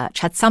Claire's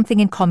research had something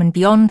in common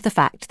beyond the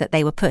fact that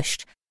they were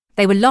pushed.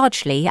 They were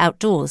largely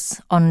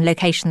outdoors, on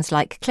locations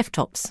like cliff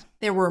tops.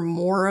 There were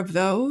more of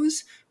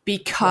those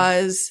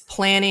because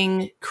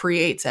planning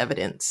creates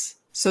evidence.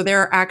 So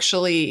they're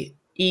actually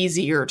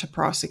easier to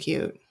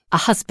prosecute. A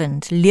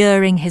husband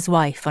luring his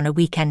wife on a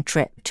weekend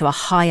trip to a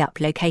high-up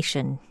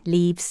location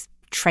leaves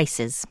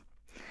traces.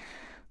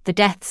 The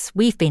deaths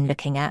we've been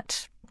looking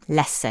at,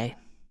 less so.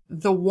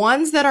 The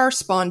ones that are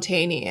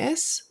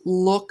spontaneous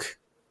look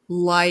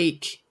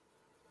like,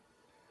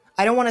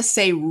 I don't want to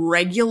say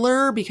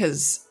regular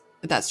because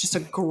that's just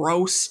a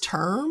gross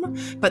term,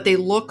 but they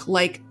look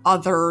like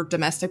other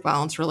domestic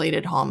violence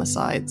related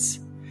homicides.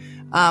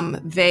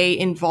 They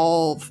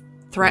involve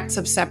threats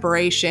of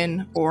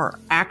separation or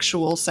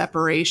actual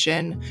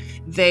separation.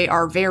 They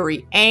are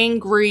very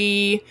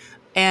angry,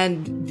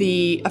 and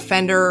the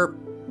offender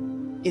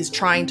is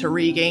trying to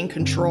regain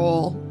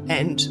control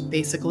and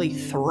basically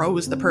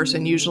throws the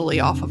person usually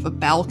off of a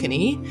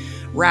balcony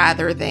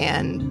rather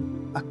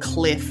than a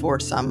cliff or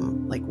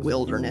some like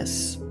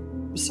wilderness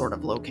sort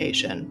of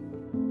location.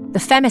 The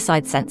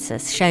femicide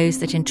census shows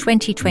that in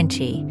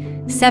 2020,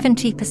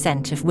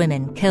 70% of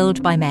women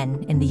killed by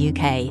men in the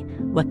UK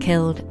were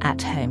killed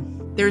at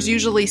home. There's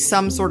usually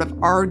some sort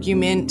of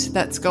argument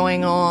that's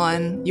going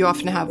on. You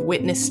often have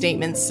witness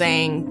statements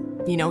saying,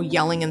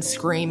 yelling and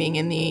screaming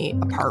in the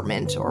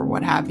apartment or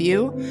what have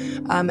you.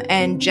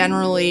 And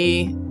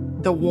generally,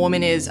 the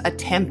woman is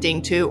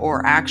attempting to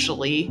or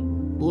actually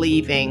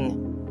leaving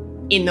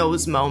in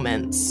those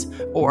moments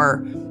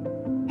or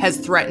has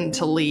threatened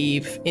to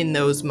leave in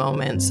those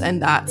moments.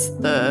 And that's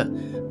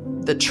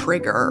the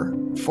trigger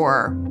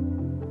for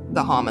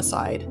the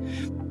homicide.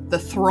 The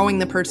throwing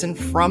the person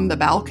from the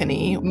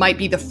balcony might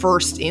be the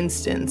first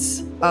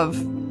instance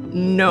of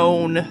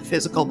known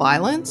physical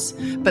violence,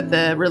 but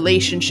the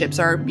relationships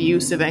are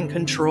abusive and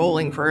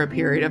controlling for a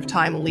period of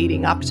time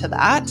leading up to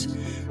that.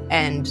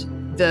 And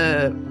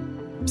the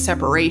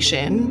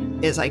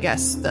separation is, I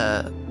guess,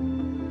 the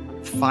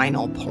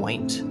final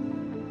point.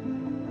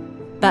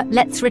 But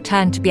let's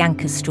return to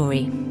Bianca's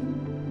story,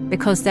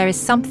 because there is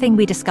something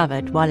we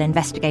discovered while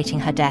investigating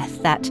her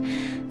death that,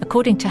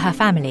 according to her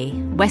family,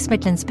 West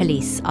Midlands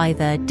Police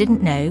either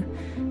didn't know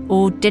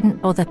or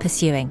didn't bother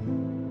pursuing.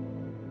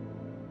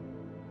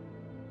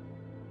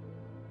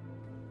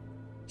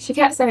 She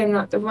kept saying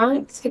that they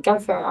weren't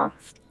together.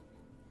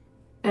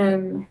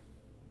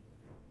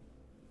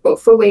 But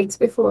for weeks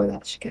before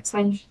that, she kept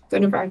saying she's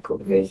going to break up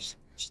with him.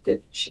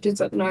 She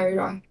doesn't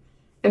know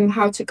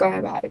how to go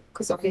about it,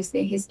 because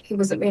obviously he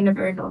wasn't being a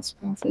very nice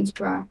person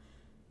to her,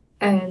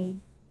 and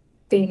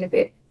being a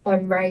bit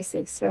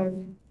racist,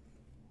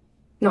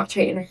 not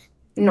treating her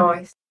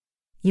nice.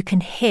 You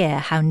can hear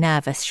how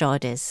nervous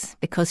Shard is,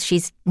 because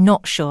she's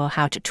not sure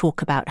how to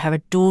talk about her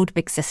adored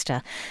big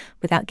sister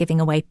without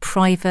giving away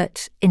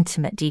private,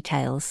 intimate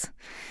details.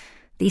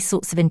 These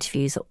sorts of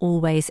interviews are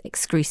always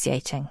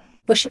excruciating.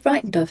 Was she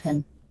frightened of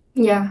him?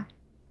 Yeah.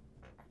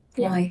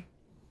 Why?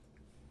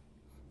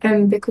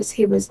 Because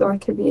he was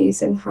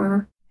abusing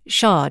her.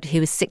 Shard, who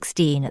was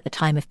 16 at the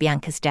time of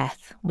Bianca's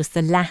death, was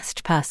the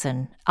last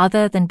person,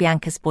 other than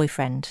Bianca's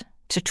boyfriend,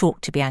 to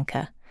talk to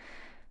Bianca.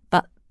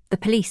 But the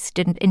police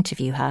didn't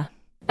interview her.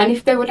 And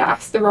if they would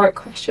ask the right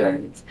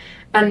questions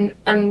and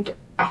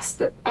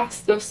asked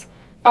us,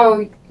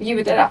 oh, you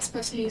were the last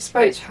person who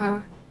spoke to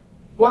her,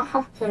 what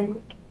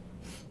happened?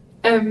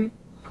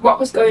 What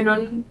was going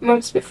on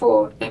months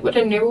before? They would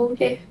have knew all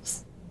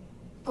this.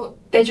 But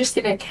they just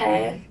didn't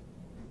care.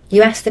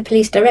 You asked the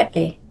police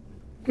directly?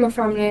 My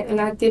family,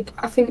 and I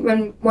think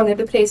when one of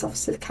the police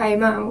officers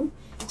came out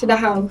to the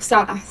house,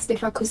 I asked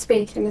if I could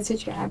speak, and they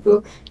said, yeah,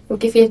 we'll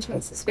give you a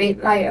chance to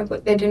speak later,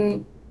 but they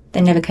didn't.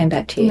 They never came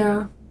back to you?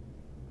 No.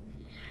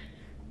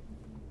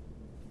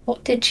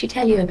 What did she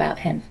tell you about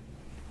him?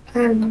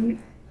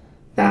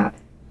 That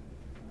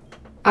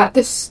at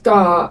the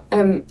start,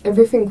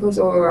 everything was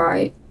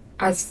alright,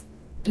 as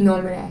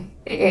normally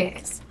it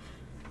is.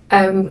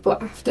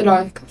 But after,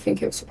 I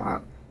think it was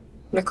about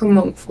a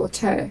month or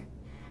two,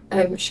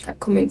 she kept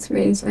coming to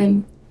me and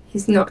saying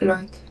he's not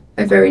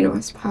a very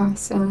nice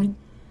person.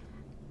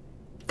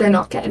 They're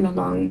not getting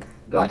along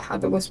like how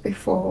there was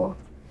before.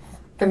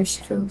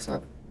 She feels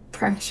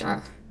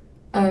pressure,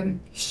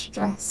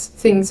 stress,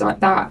 things like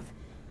that,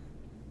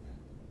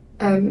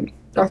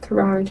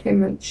 around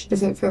him, and she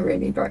doesn't feel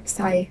really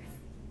safe.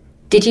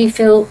 Did you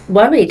feel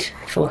worried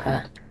for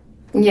her?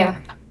 Yeah.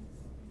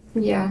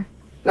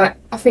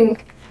 I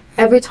think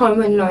every time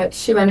when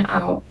she went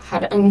out,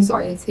 had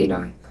anxiety,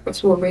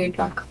 was worried,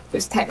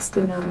 was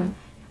texting her.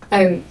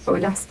 I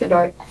would ask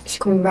her, is she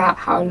coming back,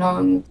 how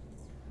long?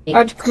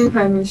 I'd come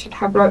home and she'd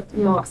have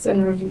marks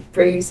and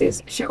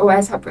bruises. She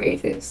always had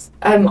bruises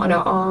on her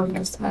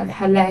arms,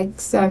 her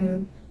legs. I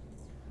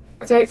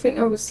don't think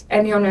there was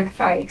any on her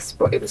face,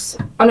 but it was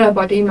on her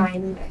body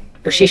mainly.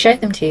 But she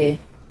showed them to you?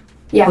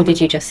 Yeah. Or did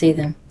you just see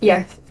them?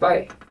 Yeah,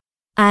 both.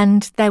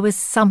 And there was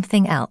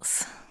something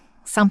else.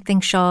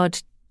 Something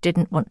Shard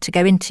didn't want to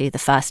go into the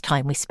first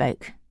time we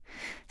spoke.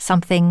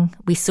 Something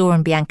we saw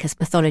in Bianca's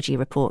pathology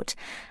report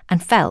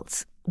and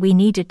felt we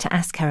needed to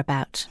ask her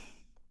about.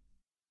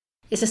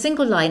 It's a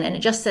single line, and it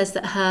just says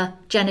that her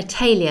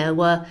genitalia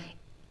were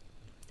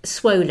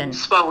swollen.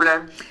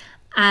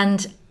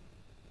 And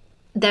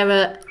there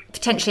are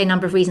potentially a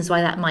number of reasons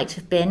why that might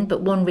have been,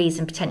 but one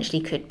reason potentially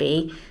could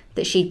be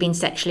that she'd been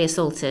sexually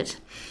assaulted.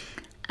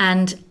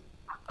 And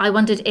I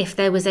wondered if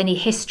there was any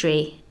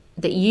history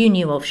that you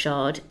knew of,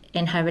 Shard,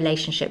 in her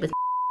relationship with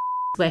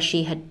where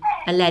she had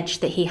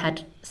alleged that he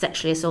had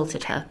sexually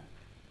assaulted her.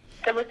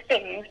 There was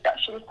things that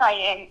she was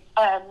saying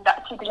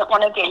that she didn't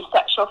want to do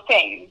sexual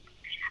things,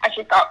 and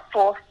she felt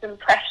forced and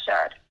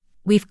pressured.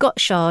 We've got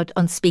Shard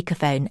on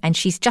speakerphone, and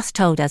she's just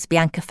told us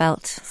Bianca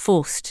felt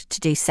forced to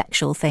do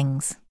sexual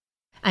things.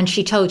 And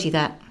she told you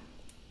that?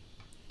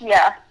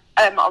 Yeah.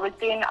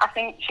 I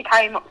think she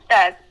came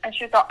upstairs and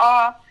she was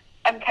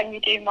like, can you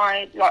do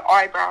my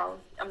eyebrows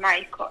and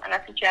makeup? And I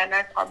said, yeah,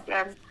 no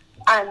problem.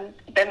 And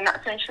then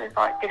that's when she was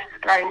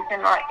disclosing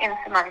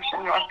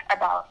information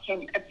about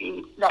him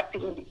being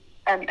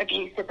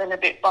abusive and a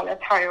bit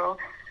volatile.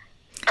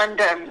 and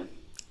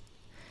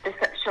the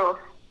sexual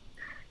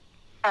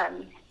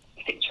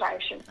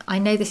situation. I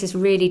know this is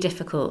really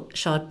difficult,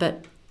 Shad,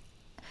 but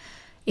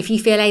if you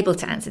feel able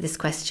to answer this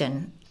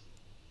question,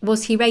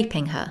 was he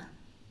raping her?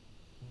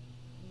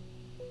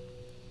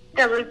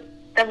 There was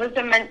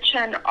a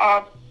mention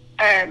of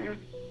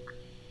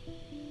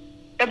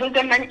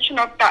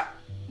that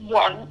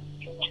once.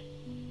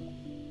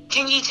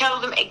 Can you tell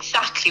them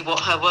exactly what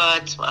her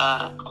words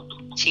were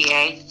to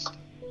you?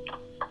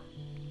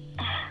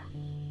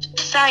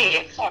 Say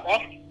it.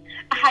 Sorry.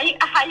 I hate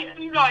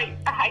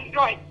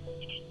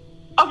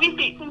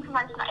obviously it's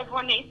information that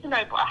everyone needs to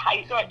know, but I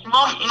hate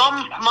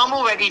Mum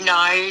already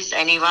knows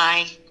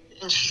anyway,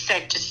 and she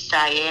said just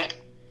say it.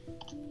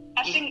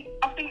 I think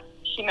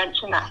she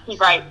mentioned that he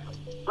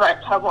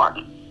raped her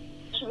once.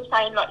 She was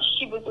saying like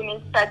she was in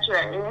his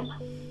bedroom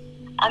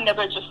and they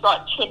were just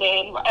like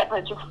chilling, whatever,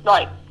 just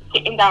like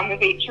sitting down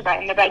with each other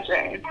in the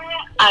bedroom,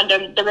 and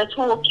they were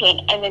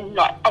talking, and then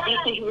like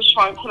obviously he was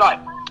trying to like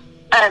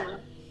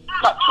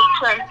touch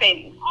her and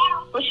things,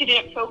 but she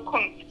didn't feel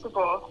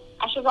comfortable,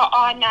 and she was like,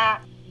 oh nah,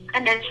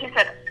 and then she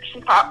said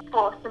she felt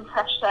forced and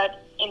pressured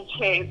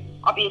into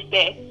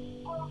obviously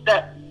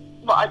that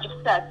what I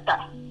just said,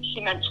 that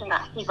she mentioned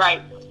that he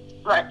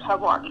raped her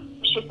once.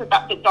 She said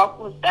that the dog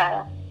was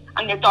there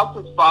and the dog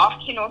was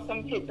barking or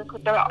something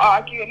because they were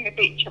arguing with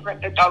each other,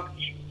 and the dog,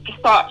 to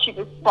start, she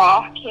was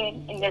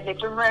barking in the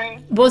living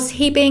room. Was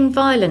he being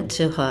violent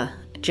to her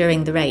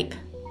during the rape?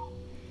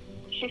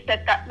 She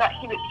said that like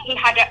he was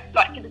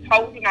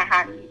holding her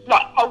hand,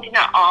 like holding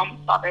her arm,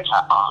 her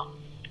arm.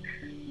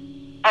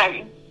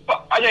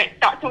 But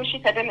that's all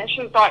she said, and then she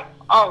was like,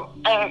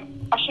 I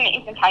shouldn't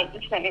even take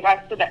this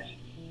anyway, so that's,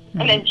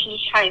 and then she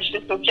just changed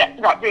the subject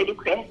like really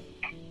quick.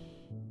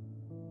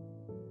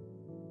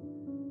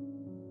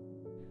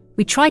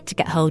 We tried to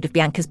get hold of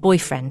Bianca's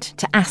boyfriend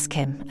to ask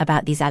him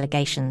about these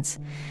allegations.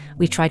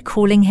 We tried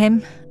calling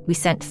him, we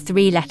sent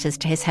 3 letters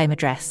to his home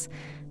address,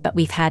 but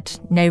we've had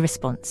no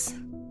response.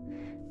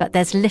 But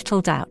there's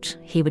little doubt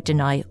he would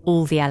deny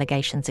all the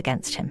allegations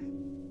against him.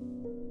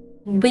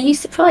 Were you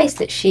surprised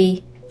that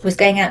she was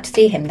going out to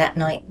see him that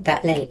night,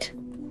 that late,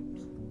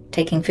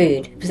 taking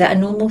food? Was that a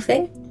normal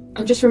thing?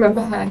 I just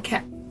remember her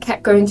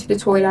kept going to the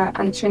toilet,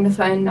 answering the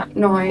phone that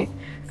night,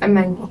 and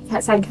then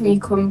kept saying, can you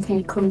come, can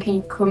you come, can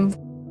you come?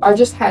 I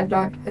just had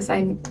like her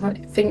saying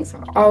like, things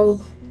like,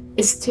 oh,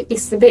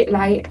 it's a bit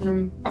late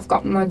and I've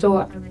got my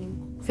daughter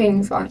and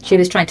things like that. She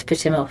was trying to put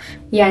him off.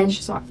 Yeah, and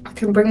she's like, I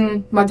can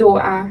bring my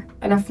daughter,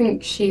 and I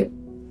think she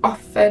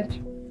offered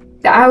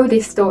the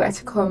eldest daughter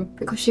to come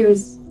because she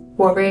was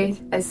worried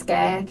and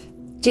scared.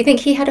 Do you think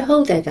he had a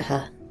hold over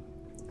her?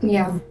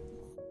 Yeah.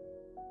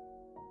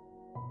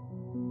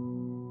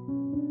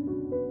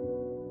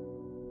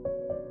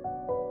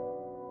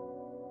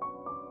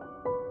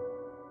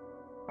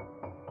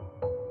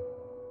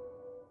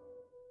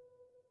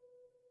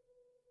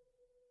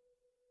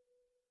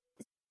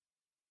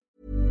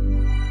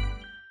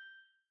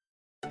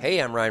 Hey,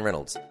 I'm Ryan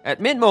Reynolds. At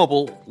Mint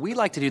Mobile, we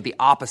like to do the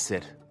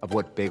opposite of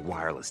what Big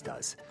Wireless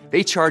does.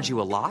 They charge you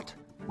a lot,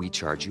 we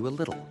charge you a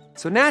little.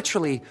 So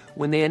naturally,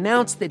 when they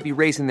announced they'd be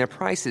raising their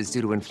prices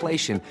due to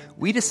inflation,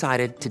 we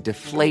decided to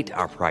deflate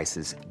our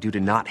prices due to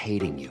not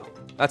hating you.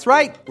 That's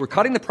right. We're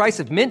cutting the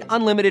price of Mint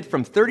Unlimited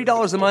from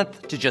 $30 a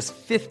month to just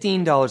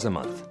 $15 a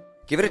month.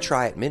 Give it a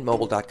try at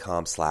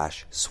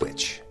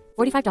mintmobile.com/switch.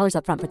 $45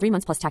 up front for 3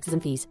 months plus taxes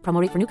and fees. Promo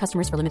rate for new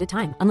customers for limited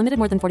time. Unlimited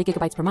more than 40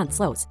 gigabytes per month.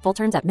 Slows full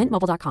terms at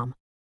mintmobile.com.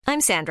 I'm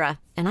Sandra,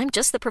 and I'm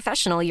just the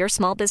professional your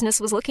small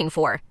business was looking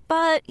for.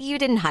 But you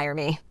didn't hire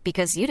me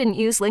because you didn't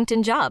use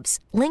LinkedIn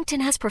Jobs.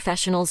 LinkedIn has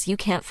professionals you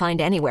can't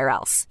find anywhere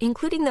else,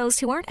 including those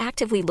who aren't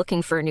actively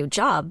looking for a new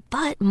job,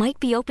 but might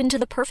be open to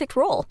the perfect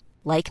role,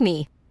 like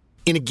me.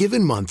 In a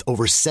given month,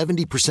 over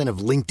 70% of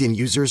LinkedIn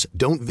users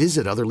don't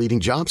visit other leading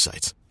job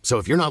sites. So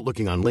if you're not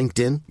looking on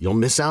LinkedIn, you'll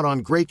miss out on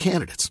great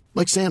candidates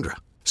like Sandra.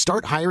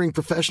 Start hiring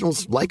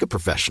professionals like a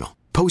professional.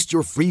 Post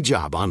your free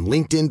job on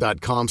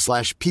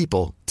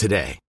linkedin.com/people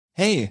today.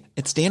 Hey,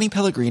 it's Danny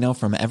Pellegrino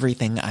from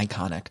Everything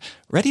Iconic.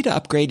 Ready to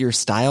upgrade your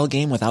style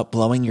game without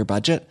blowing your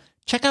budget?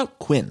 Check out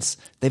Quince.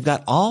 They've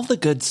got all the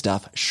good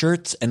stuff,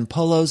 shirts and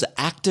polos,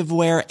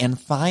 activewear, and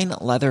fine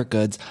leather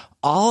goods,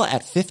 all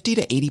at 50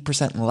 to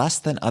 80% less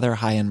than other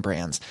high-end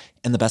brands.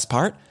 And the best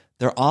part?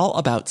 They're all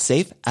about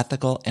safe,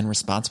 ethical, and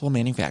responsible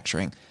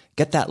manufacturing.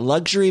 Get that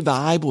luxury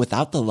vibe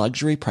without the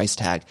luxury price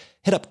tag.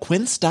 Hit up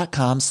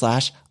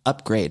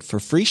quince.com/upgrade for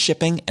free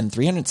shipping and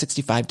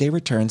 365-day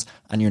returns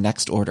on your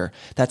next order.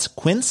 That's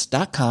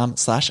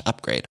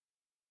quince.com/upgrade.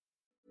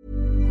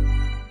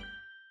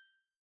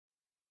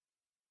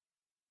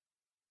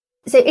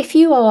 So if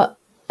you are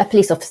a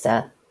police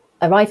officer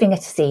arriving at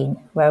a scene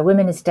where a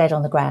woman is dead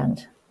on the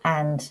ground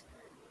and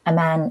a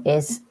man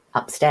is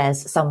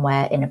upstairs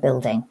somewhere in a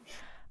building.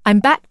 I'm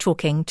back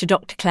talking to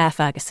Dr. Claire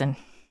Ferguson.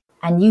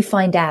 And you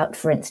find out,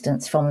 for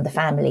instance, from the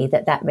family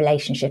that that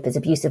relationship is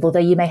abusive, although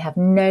you may have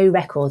no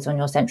records on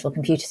your central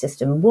computer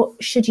system.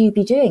 What should you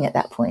be doing at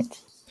that point?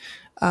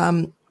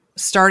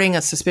 Starting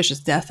a suspicious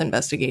death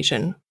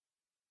investigation.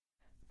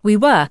 We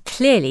were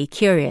clearly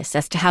curious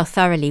as to how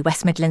thoroughly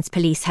West Midlands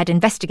Police had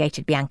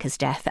investigated Bianca's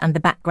death and the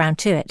background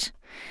to it.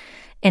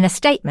 In a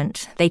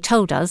statement, they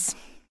told us,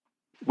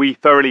 "We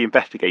thoroughly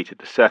investigated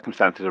the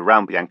circumstances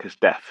around Bianca's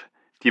death.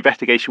 The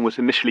investigation was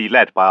initially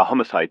led by our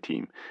homicide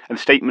team, and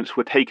statements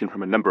were taken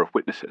from a number of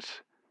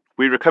witnesses.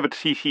 We recovered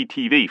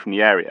CCTV from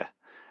the area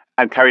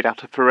and carried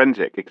out a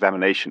forensic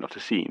examination of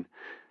the scene,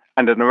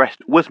 and an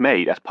arrest was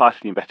made as part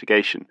of the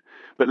investigation,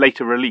 but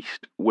later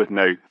released with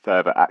no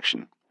further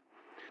action.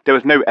 There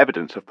was no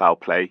evidence of foul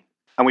play,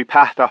 and we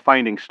passed our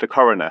findings to the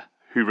coroner,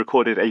 who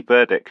recorded a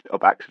verdict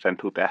of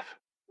accidental death."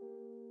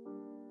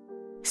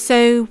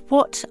 So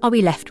what are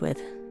we left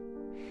with?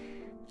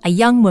 A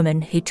young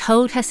woman who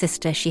told her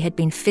sister she had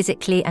been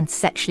physically and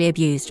sexually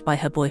abused by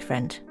her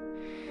boyfriend,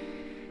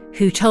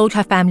 who told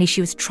her family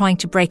she was trying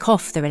to break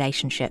off the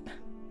relationship.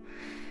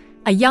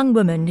 A young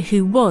woman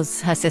who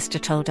was, her sister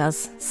told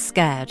us,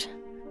 scared,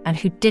 and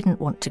who didn't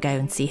want to go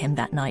and see him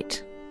that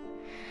night.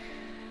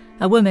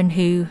 A woman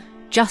who,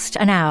 just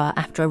an hour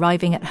after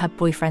arriving at her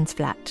boyfriend's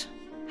flat,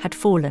 had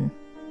fallen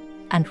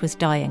and was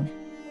dying.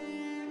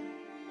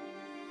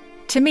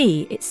 To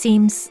me, it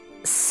seems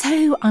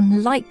so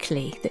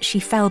unlikely that she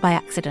fell by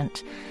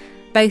accident,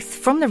 both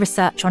from the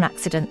research on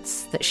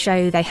accidents that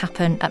show they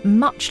happen at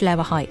much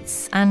lower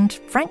heights and,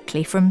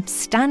 frankly, from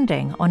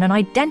standing on an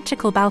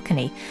identical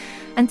balcony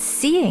and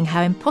seeing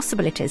how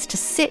impossible it is to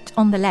sit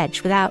on the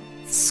ledge without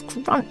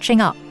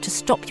scrunching up to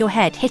stop your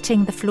head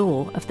hitting the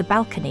floor of the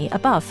balcony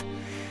above.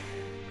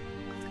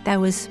 There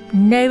was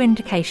no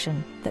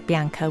indication that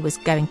Bianca was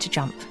going to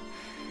jump.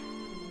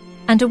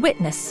 And a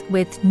witness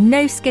with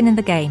no skin in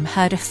the game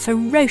heard a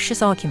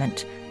ferocious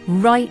argument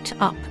right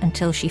up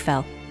until she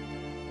fell.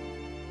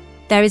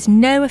 There is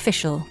no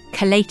official,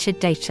 collated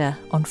data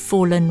on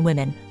fallen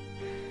women.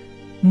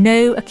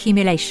 No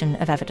accumulation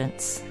of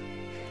evidence.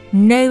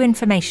 No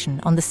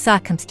information on the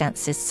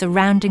circumstances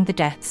surrounding the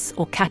deaths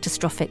or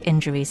catastrophic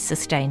injuries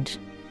sustained.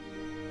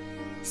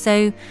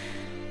 So,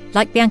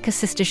 like Bianca's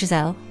sister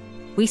Giselle,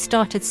 we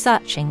started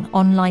searching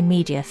online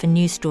media for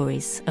news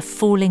stories of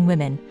falling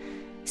women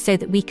so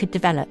that we could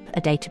develop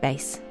a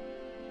database.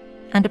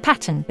 And a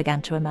pattern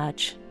began to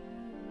emerge.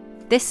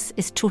 This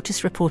is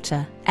Tortoise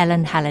reporter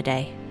Ellen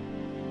Halliday.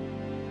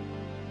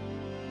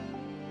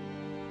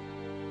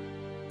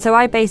 So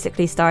I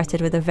basically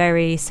started with a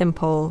very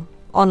simple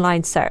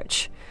online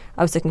search.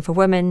 I was looking for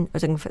women, I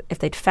was looking for if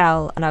they'd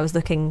fell, and I was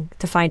looking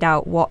to find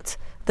out what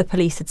the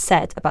police had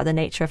said about the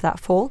nature of that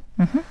fall.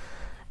 Mm-hmm.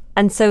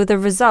 And so the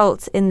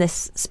result in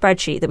this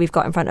spreadsheet that we've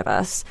got in front of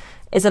us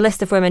is a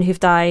list of women who've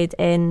died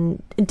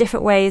in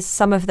different ways.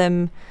 Some of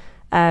them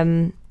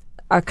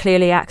are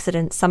clearly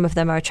accidents, some of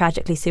them are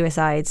tragically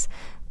suicides,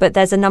 but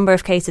there's a number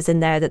of cases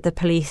in there that the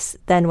police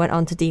then went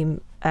on to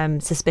deem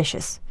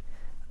suspicious.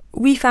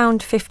 We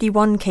found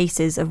 51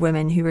 cases of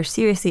women who were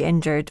seriously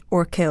injured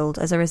or killed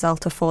as a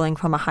result of falling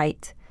from a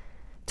height.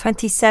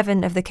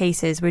 27 of the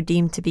cases were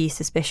deemed to be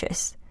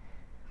suspicious.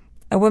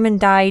 A woman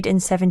died in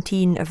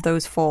 17 of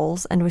those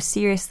falls and was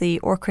seriously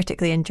or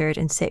critically injured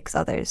in 6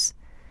 others.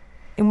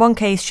 In one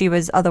case, she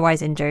was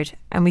otherwise injured,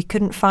 and we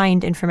couldn't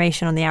find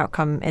information on the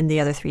outcome in the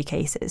other 3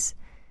 cases.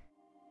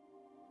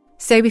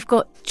 So we've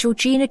got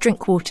Georgina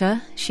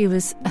Drinkwater. She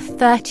was a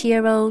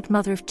 30-year-old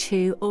mother of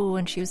 2. Oh,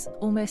 and she was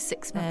almost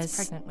 6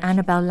 months pregnant.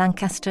 Annabelle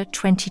Lancaster,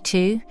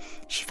 22.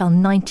 She fell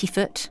 90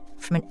 foot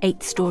from an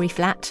 8-storey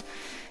flat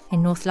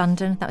in North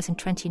London. That was in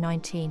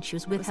 2019. She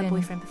was with her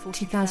boyfriend before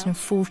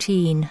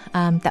 2014.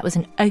 That was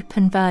an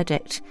open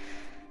verdict.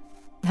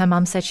 Her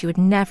mum said she would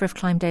never have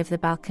climbed over the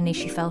balcony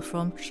she fell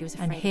from. She was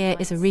afraid. And here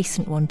is a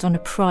recent one, Donna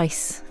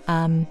Price.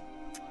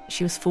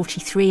 She was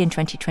 43 in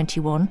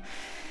 2021.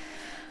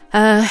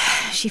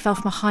 She fell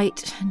from a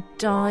height and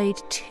died.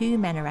 2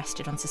 men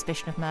arrested on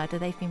suspicion of murder.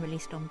 They've been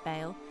released on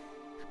bail.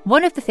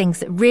 One of the things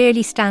that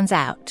really stands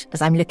out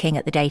as I'm looking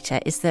at the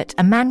data is that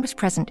a man was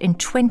present in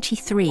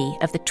 23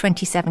 of the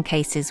 27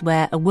 cases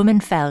where a woman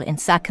fell in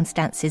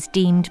circumstances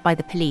deemed by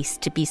the police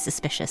to be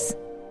suspicious.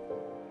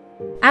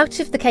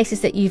 Out of the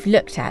cases that you've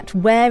looked at,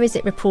 where is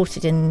it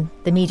reported in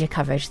the media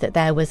coverage that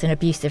there was an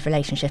abusive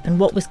relationship, and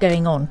what was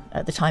going on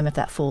at the time of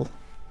that fall?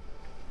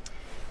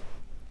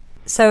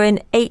 So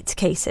in 8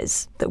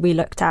 cases that we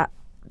looked at,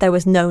 there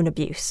was known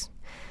abuse.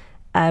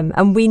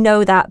 And we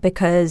know that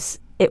because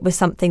it was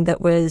something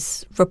that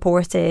was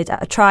reported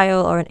at a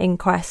trial or an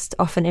inquest,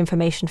 often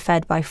information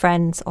fed by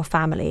friends or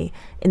family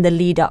in the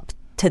lead up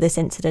to this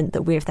incident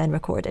that we've then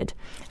recorded.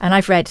 And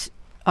I've read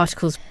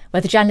articles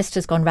where the journalist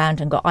has gone round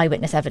and got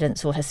eyewitness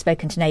evidence or has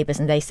spoken to neighbours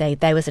and they say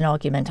there was an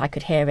argument, I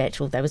could hear it,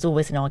 or there was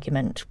always an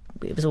argument,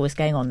 it was always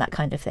going on, that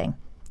kind of thing.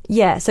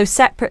 Yeah, so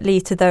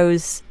separately to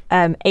those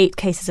 8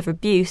 cases of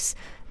abuse,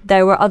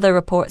 there were other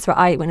reports where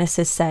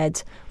eyewitnesses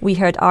said, we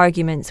heard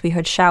arguments, we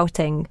heard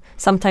shouting.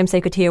 Sometimes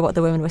they could hear what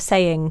the women were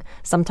saying.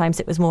 Sometimes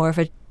it was more of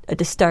a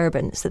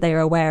disturbance that they were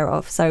aware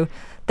of. So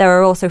there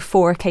are also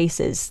 4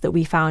 cases that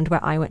we found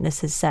where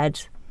eyewitnesses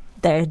said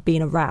there had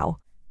been a row.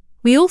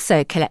 We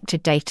also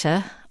collected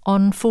data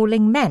on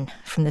falling men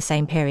from the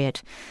same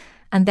period.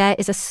 And there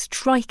is a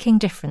striking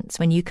difference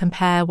when you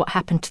compare what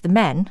happened to the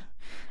men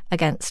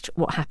against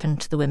what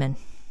happened to the women.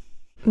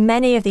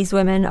 Many of these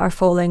women are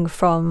falling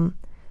from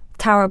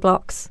tower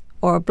blocks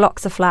or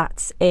blocks of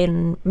flats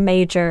in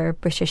major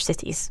British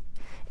cities,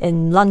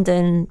 in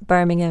London,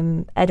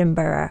 Birmingham,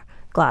 Edinburgh,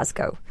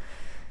 Glasgow.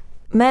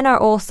 Men are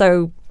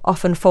also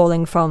often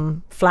falling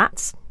from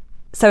flats,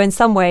 so in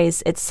some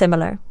ways it's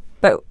similar,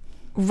 but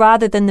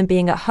rather than them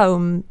being at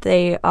home,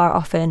 they are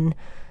often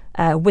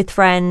with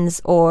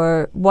friends,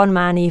 or one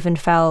man even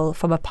fell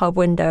from a pub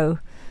window.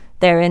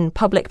 They're in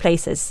public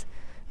places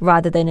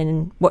rather than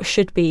in what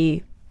should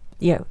be,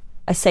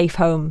 a safe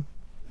home,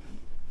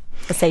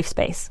 a safe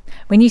space.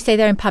 When you say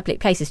they're in public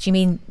places, do you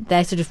mean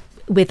they're sort of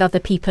with other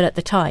people at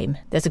the time?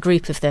 There's a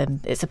group of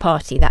them, it's a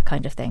party, that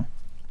kind of thing?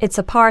 It's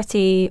a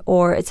party,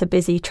 or it's a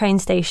busy train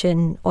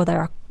station, or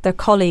their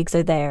colleagues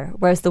are there,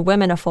 whereas the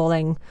women are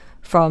falling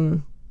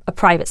from a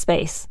private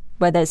space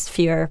where there's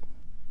fewer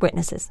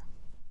witnesses.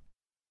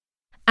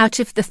 Out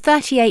of the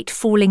 38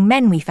 falling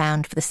men we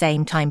found for the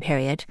same time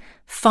period,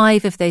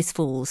 5 of those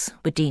falls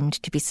were deemed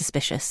to be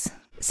suspicious.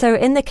 So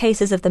in the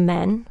cases of the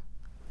men,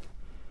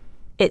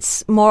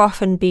 it's more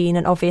often been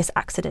an obvious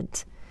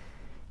accident,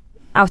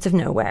 out of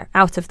nowhere,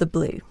 out of the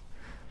blue.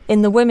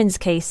 In the women's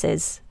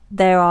cases,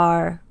 there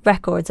are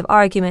records of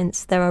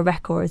arguments, there are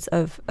records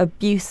of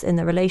abuse in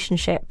the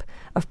relationship,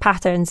 of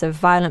patterns of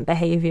violent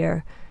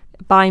behaviour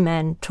by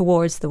men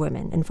towards the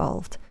women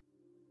involved.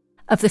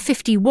 Of the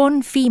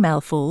 51 female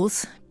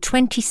falls,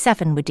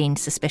 27 were deemed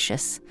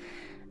suspicious.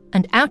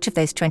 And out of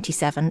those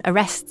 27,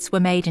 arrests were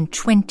made in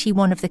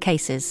 21 of the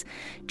cases.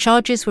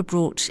 Charges were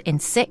brought in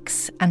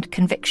 6 and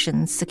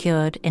convictions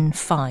secured in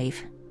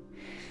 5.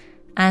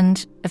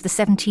 And of the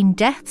 17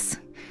 deaths,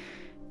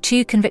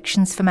 2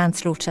 convictions for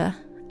manslaughter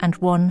and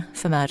 1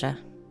 for murder.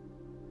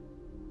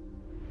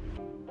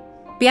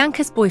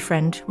 Bianca's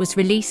boyfriend was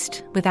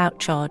released without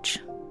charge.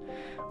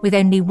 With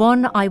only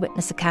one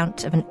eyewitness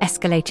account of an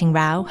escalating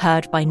row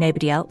heard by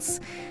nobody else,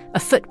 a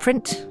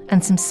footprint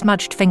and some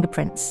smudged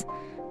fingerprints,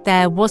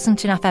 there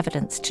wasn't enough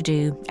evidence to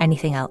do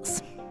anything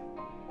else.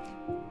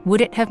 Would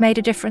it have made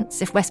a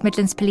difference if West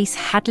Midlands Police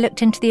had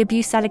looked into the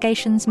abuse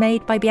allegations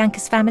made by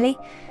Bianca's family?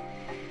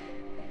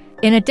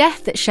 In a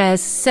death that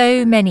shares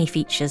so many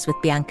features with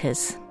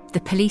Bianca's, the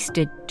police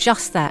did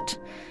just that,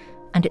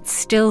 and it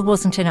still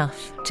wasn't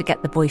enough to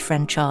get the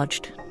boyfriend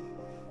charged.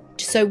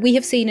 So we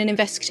have seen an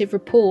investigative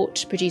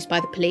report produced by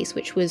the police,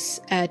 which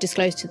was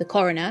disclosed to the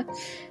coroner,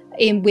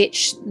 in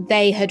which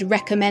they had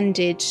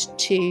recommended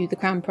to the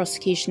Crown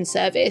Prosecution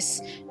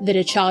Service that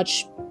a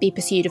charge be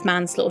pursued of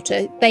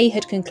manslaughter. They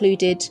had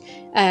concluded,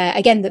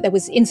 again, that there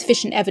was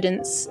insufficient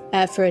evidence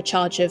for a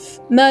charge of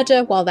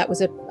murder, while that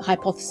was a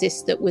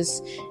hypothesis that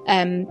was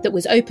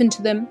open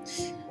to them.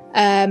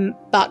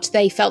 But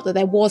they felt that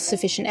there was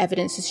sufficient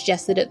evidence to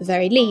suggest that at the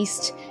very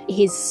least,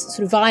 his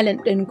sort of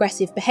violent and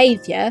aggressive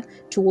behaviour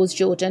towards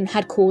Jordan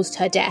had caused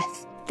her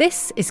death.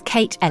 This is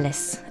Kate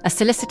Ellis, a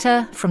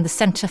solicitor from the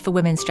Centre for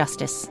Women's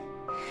Justice.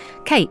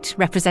 Kate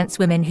represents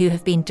women who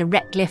have been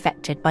directly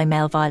affected by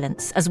male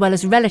violence, as well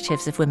as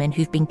relatives of women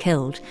who've been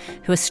killed,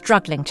 who are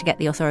struggling to get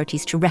the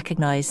authorities to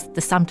recognise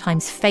the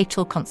sometimes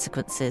fatal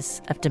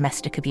consequences of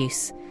domestic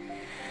abuse.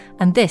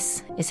 And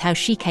this is how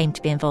she came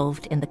to be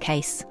involved in the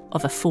case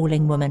of a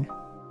falling woman.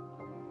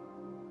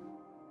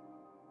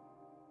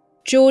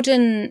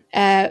 Jordan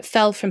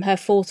fell from her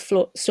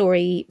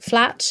 4th-storey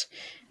flat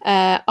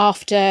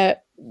after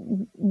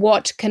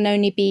what can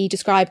only be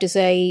described as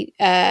a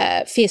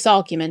fierce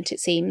argument,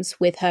 it seems,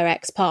 with her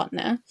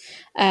ex-partner.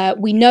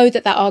 We know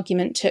that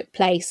argument took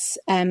place,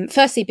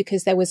 firstly,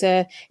 because there was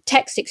a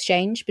text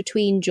exchange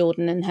between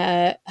Jordan and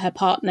her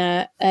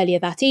partner earlier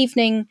that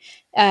evening,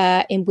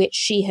 in which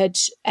she had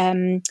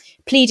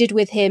pleaded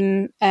with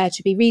him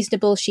to be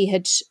reasonable. She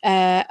had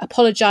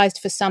apologised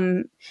for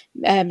some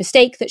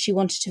mistake that she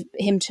wanted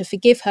him to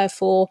forgive her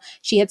for.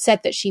 She had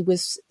said that she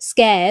was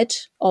scared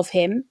of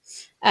him,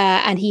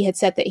 and he had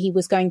said that he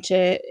was going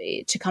to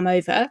come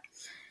over.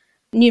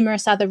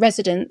 Numerous other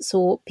residents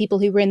or people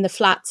who were in the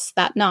flats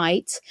that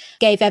night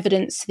gave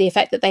evidence to the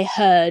effect that they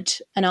heard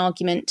an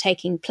argument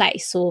taking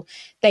place, or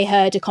they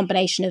heard a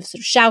combination of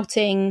sort of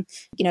shouting,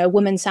 a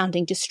woman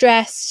sounding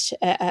distressed,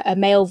 a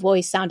male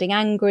voice sounding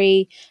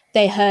angry.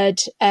 They heard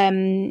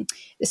the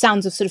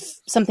sounds of sort of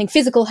something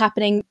physical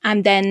happening,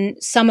 and then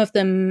some of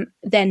them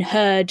then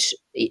heard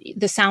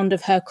the sound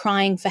of her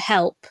crying for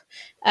help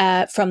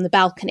from the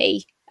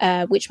balcony,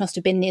 which must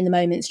have been in the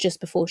moments just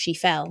before she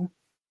fell.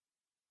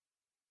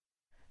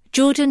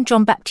 Jordan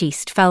John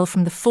Baptiste fell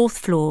from the 4th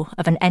floor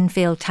of an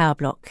Enfield tower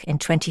block in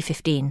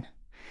 2015.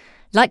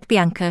 Like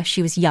Bianca,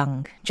 she was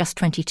young, just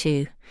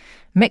 22,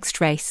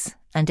 mixed race,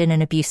 and in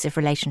an abusive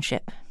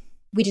relationship.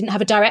 We didn't have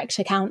a direct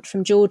account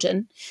from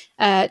Jordan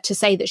to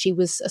say that she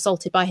was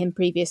assaulted by him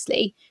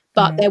previously,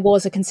 but there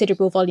was a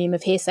considerable volume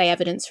of hearsay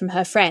evidence from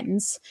her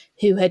friends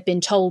who had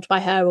been told by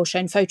her or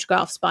shown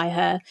photographs by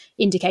her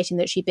indicating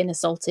that she'd been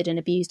assaulted and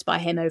abused by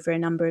him over a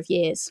number of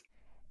years.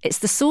 It's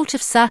the sort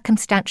of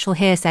circumstantial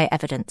hearsay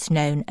evidence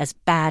known as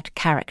bad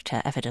character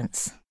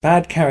evidence.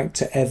 Bad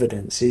character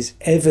evidence is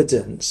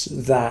evidence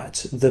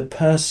that the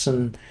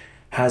person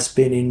has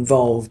been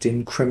involved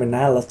in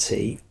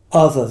criminality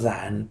other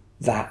than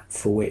that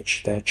for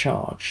which they're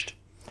charged.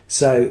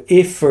 So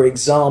if, for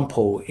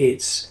example,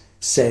 it's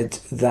said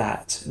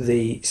that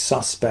the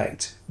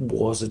suspect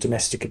was a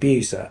domestic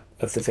abuser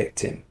of the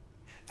victim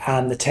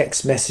and the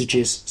text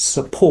messages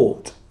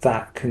support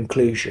that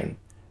conclusion,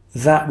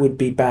 that would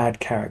be bad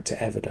character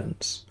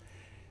evidence.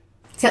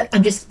 So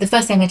the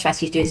first thing I'm going to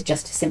ask you to do is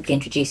just to simply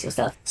introduce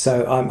yourself.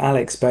 So I'm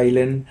Alex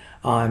Bailyn.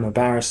 I'm a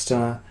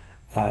barrister,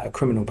 a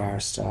criminal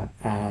barrister,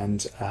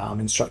 and I'm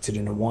instructed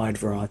in a wide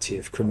variety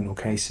of criminal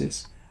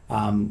cases.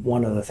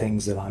 One of the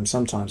things that I'm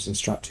sometimes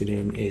instructed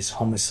in is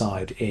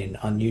homicide in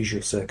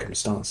unusual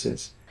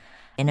circumstances.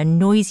 In a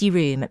noisy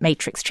room at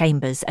Matrix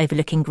Chambers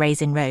overlooking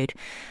Gray's Inn Road,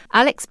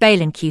 Alex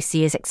Bailyn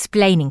QC is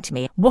explaining to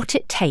me what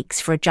it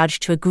takes for a judge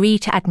to agree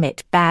to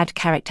admit bad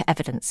character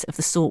evidence of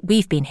the sort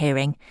we've been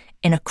hearing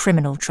in a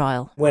criminal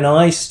trial. When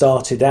I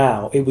started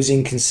out, it was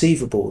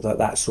inconceivable that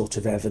that sort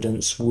of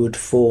evidence would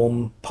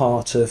form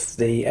part of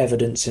the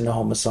evidence in a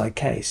homicide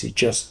case.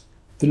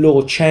 The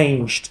law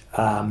changed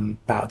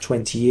about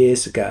 20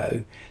 years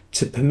ago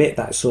to permit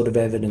that sort of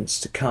evidence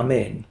to come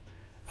in.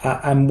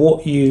 And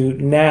what you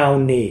now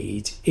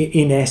need,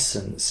 in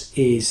essence,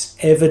 is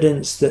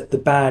evidence that the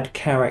bad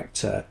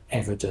character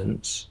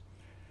evidence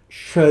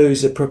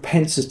shows a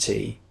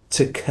propensity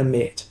to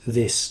commit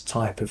this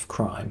type of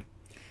crime.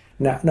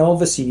 Now,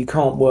 obviously, you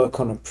can't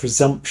work on a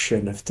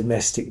presumption of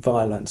domestic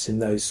violence in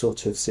those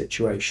sort of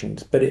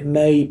situations, but it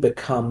may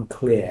become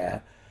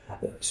clear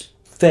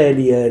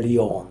fairly early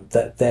on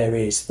that there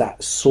is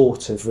that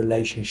sort of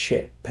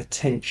relationship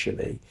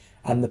potentially,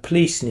 and the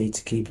police need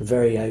to keep a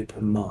very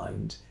open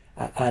mind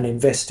and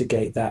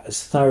investigate that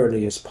as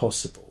thoroughly as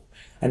possible.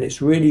 And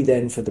it's really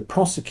then for the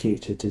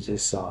prosecutor to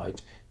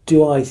decide,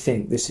 do I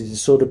think this is a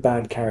sort of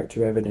bad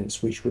character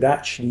evidence which would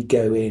actually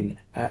go in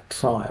at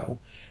trial,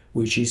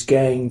 which is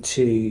going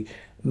to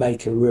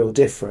make a real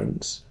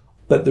difference?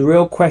 But the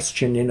real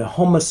question in a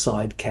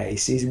homicide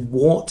case is,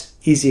 what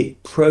is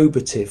it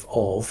probative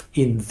of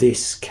in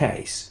this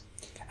case?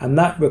 And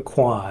that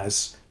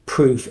requires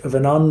proof of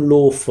an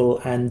unlawful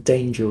and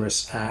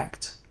dangerous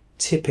act,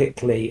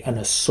 typically an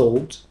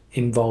assault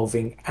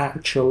involving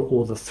actual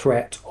or the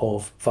threat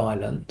of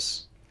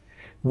violence,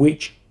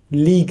 which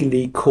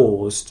legally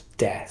caused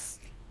death.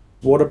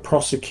 What a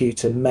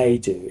prosecutor may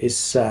do is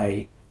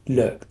say,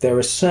 look, there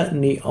are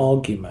certainly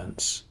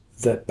arguments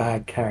that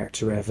bad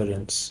character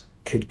evidence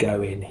could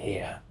go in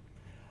here.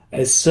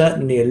 There's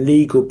certainly a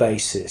legal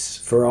basis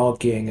for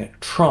arguing at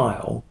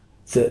trial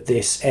that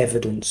this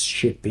evidence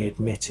should be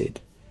admitted.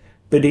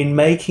 But in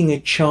making a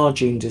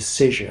charging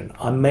decision,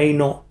 I may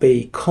not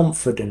be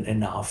confident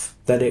enough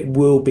that it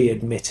will be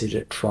admitted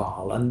at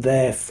trial, and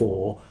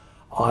therefore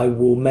I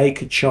will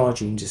make a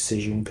charging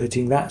decision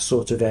putting that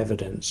sort of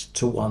evidence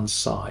to one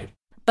side.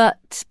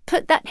 But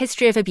put that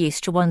history of abuse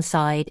to one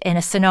side in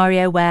a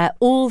scenario where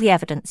all the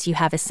evidence you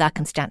have is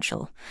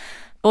circumstantial.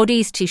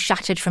 Bodies too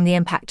shattered from the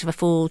impact of a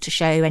fall to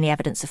show any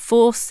evidence of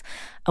force,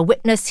 a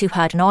witness who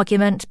heard an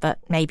argument but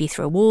maybe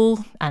through a wall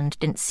and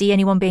didn't see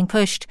anyone being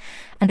pushed,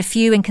 and a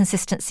few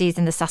inconsistencies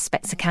in the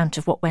suspect's account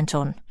of what went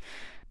on.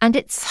 And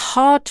it's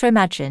hard to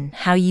imagine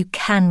how you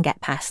can get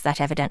past that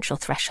evidential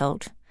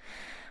threshold.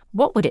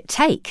 What would it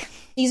take?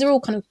 These are all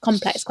kind of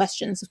complex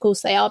questions, of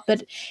course they are,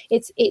 but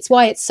it's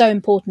why it's so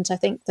important, I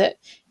think, that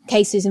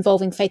cases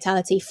involving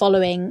fatality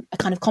following a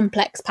kind of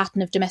complex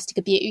pattern of domestic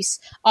abuse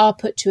are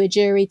put to a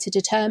jury to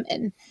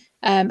determine,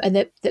 and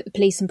that the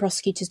police and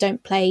prosecutors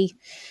don't play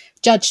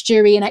judge,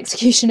 jury and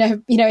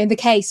executioner, in the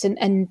case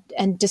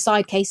and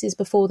decide cases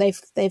before they've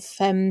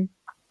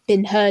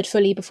been heard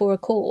fully before a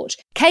court.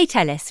 Kate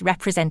Ellis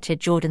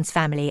represented Jordan's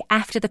family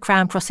after the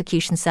Crown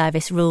Prosecution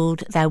Service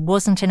ruled there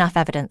wasn't enough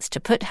evidence to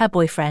put her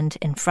boyfriend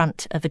in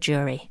front of a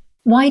jury.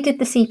 Why did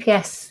the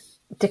CPS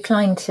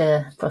decline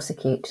to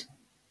prosecute?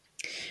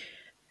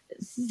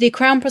 The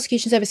Crown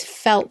Prosecution Service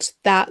felt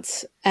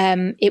that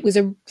it was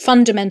a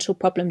fundamental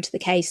problem to the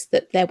case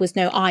that there was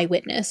no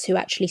eyewitness who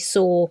actually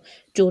saw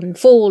Jordan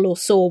fall or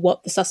saw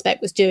what the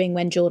suspect was doing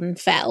when Jordan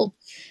fell.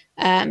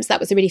 So that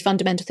was a really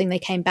fundamental thing they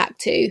came back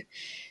to.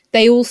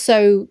 They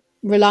also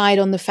relied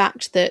on the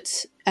fact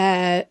that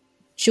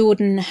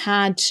Jordan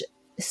had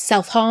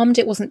self-harmed.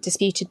 It wasn't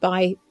disputed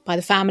by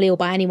the family or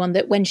by anyone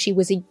that when she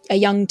was a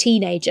young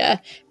teenager,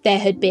 there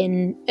had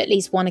been at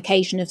least one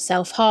occasion of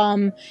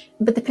self-harm.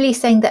 But the police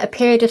saying that a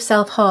period of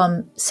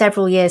self-harm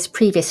several years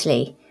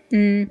previously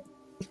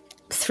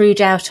threw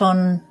doubt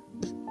on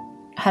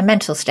her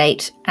mental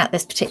state at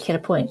this particular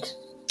point.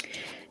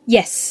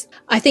 Yes.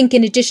 I think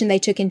in addition, they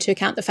took into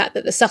account the fact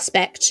that the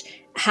suspect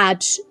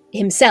had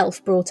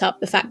himself brought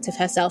up the fact of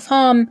her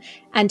self-harm,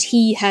 and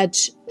he had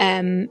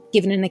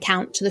given an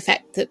account to the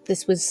fact that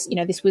this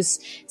was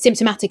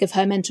symptomatic of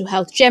her mental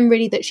health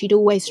generally, that she'd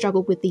always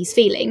struggled with these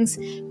feelings.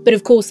 But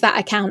of course, that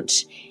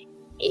account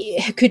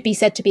could be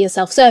said to be a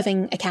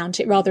self-serving account.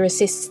 It rather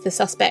assists the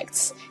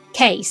suspect's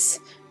case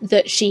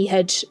that she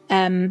had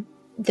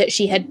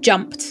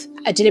jumped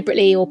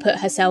deliberately or put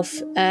herself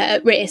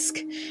at risk.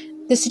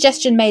 The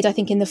suggestion made, I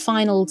think, in the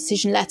final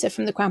decision letter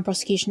from the Crown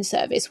Prosecution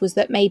Service was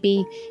that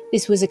maybe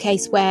this was a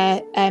case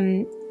where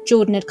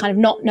Jordan had kind of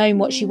not known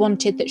what she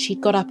wanted, that she'd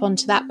got up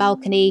onto that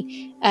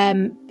balcony,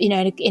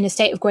 in a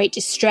state of great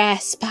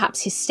distress,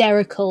 perhaps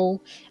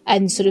hysterical,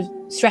 and sort of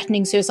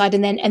threatening suicide,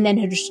 and then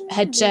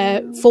had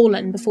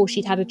fallen before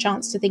she'd had a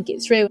chance to think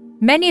it through.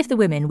 Many of the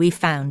women we've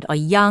found are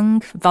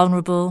young,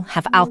 vulnerable,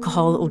 have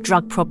alcohol or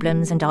drug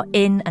problems, and are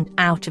in and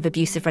out of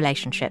abusive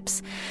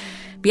relationships.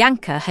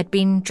 Bianca had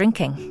been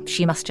drinking.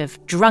 She must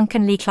have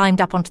drunkenly climbed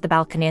up onto the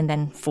balcony and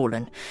then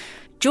fallen.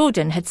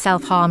 Jordan had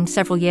self-harmed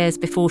several years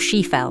before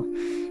she fell.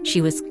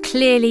 She was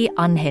clearly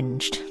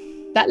unhinged.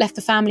 That left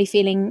the family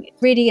feeling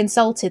really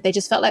insulted. They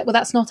just felt like, well,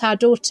 that's not our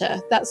daughter.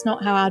 That's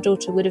not how our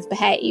daughter would have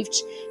behaved.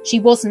 She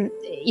wasn't,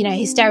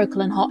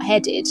 hysterical and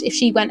hot-headed. If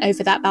she went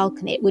over that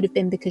balcony, it would have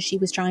been because she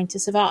was trying to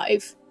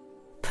survive.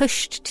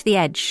 Pushed to the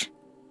edge,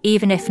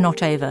 even if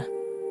not over.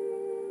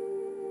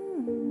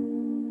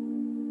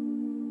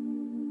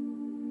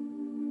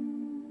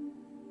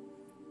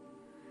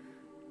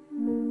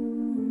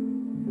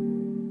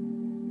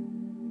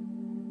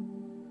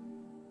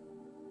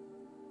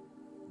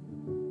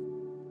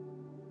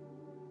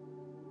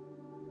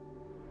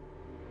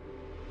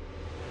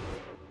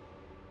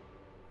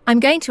 I'm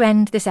going to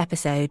end this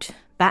episode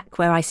back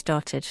where I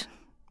started,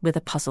 with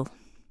a puzzle.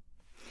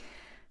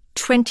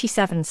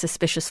 27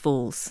 suspicious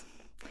falls,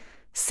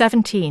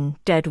 17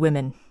 dead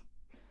women,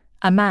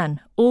 a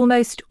man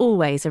almost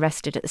always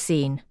arrested at the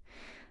scene,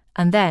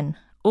 and then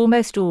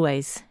almost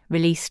always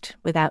released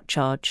without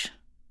charge.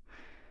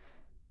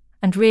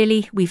 And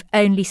really, we've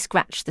only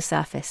scratched the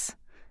surface.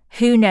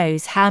 Who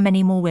knows how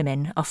many more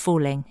women are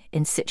falling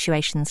in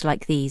situations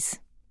like these?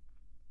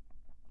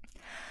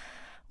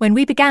 When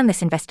we began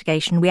this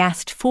investigation, we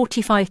asked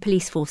 45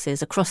 police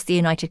forces across the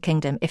United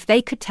Kingdom if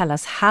they could tell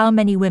us how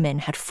many women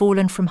had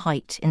fallen from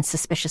height in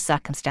suspicious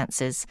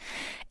circumstances,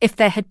 if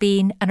there had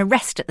been an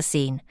arrest at the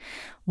scene,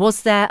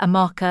 was there a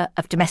marker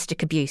of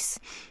domestic abuse,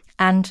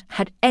 and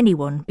had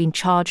anyone been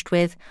charged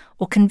with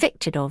or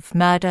convicted of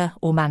murder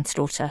or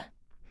manslaughter.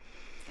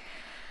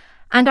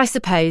 And I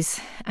suppose,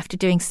 after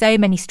doing so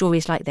many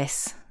stories like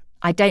this,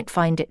 I don't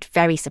find it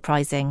very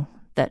surprising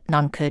that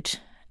none could,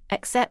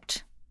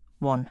 except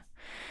one,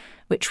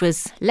 which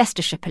was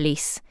Leicestershire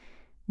Police,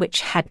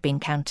 which had been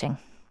counting.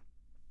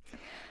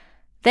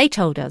 They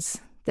told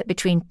us that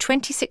between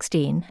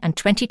 2016 and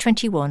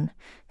 2021,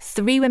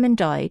 3 women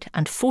died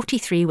and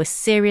 43 were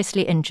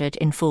seriously injured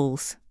in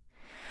falls.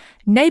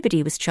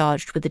 Nobody was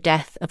charged with the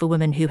death of a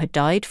woman who had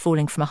died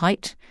falling from a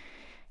height.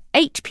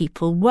 8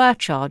 people were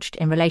charged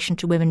in relation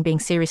to women being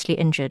seriously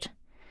injured.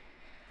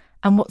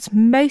 And what's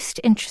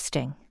most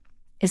interesting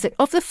is that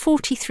of the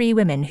 43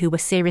 women who were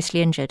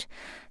seriously injured,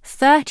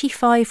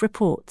 35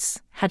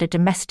 reports had a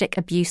domestic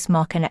abuse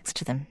marker next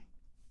to them.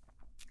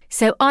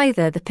 So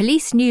either the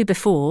police knew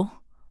before,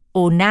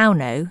 or now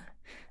know,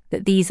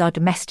 that these are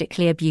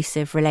domestically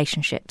abusive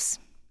relationships.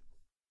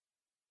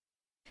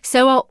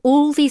 So are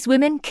all these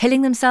women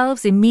killing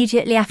themselves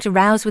immediately after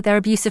rows with their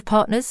abusive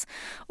partners,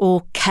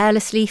 or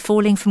carelessly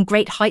falling from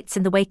great heights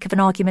in the wake of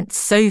an argument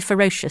so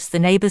ferocious the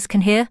neighbours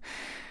can hear?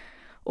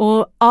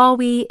 Or are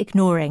we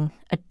ignoring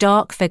a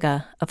dark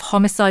figure of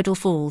homicidal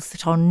falls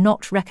that are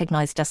not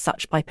recognised as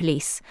such by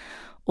police,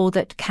 or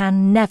that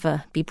can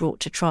never be brought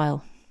to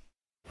trial?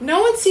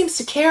 No one seems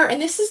to care,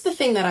 and this is the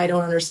thing that I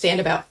don't understand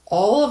about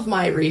all of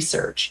my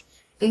research.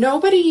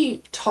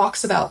 Nobody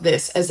talks about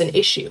this as an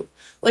issue.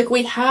 Like,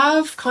 we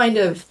have kind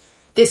of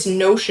this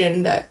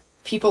notion that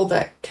people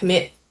that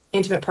commit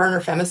intimate partner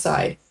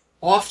femicide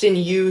often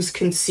use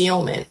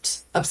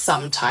concealment of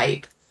some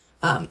type.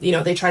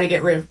 They try to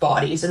get rid of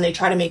bodies and they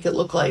try to make it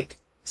look like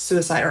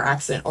suicide or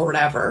accident or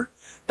whatever.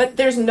 But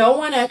there's no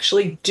one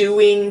actually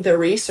doing the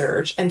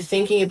research and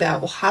thinking about,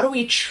 well, how do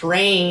we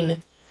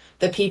train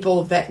the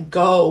people that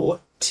go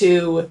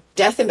to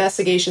death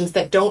investigations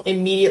that don't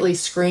immediately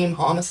scream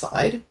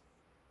homicide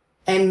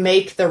and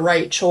make the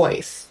right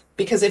choice?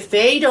 Because if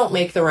they don't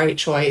make the right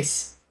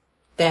choice,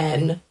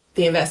 then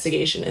the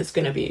investigation is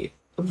going to be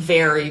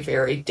very,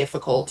 very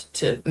difficult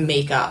to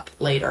make up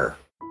later.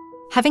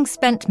 Having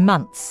spent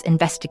months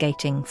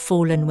investigating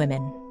fallen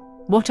women,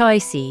 what I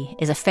see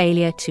is a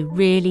failure to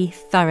really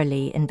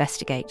thoroughly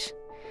investigate,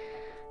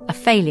 a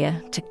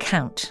failure to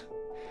count,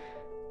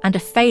 and a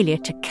failure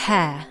to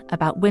care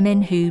about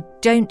women who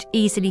don't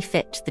easily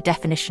fit the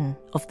definition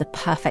of the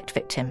perfect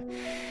victim.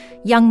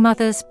 Young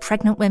mothers,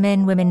 pregnant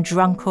women, women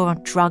drunk or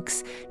on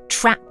drugs,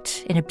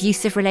 trapped in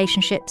abusive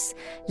relationships,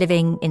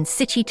 living in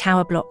city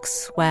tower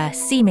blocks where,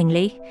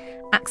 seemingly,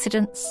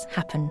 accidents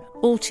happen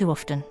all too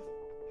often.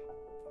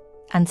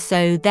 And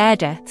so their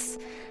deaths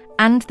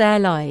and their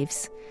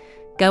lives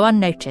go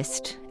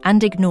unnoticed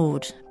and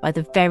ignored by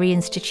the very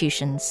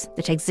institutions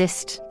that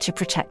exist to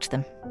protect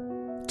them.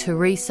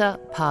 Teresa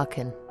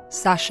Parkin.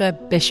 Sasha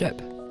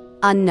Bishop.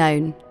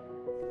 Unknown.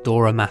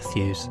 Dora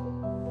Matthews.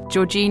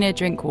 Georgina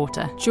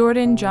Drinkwater,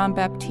 Jordan John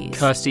Baptiste,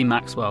 Kirsty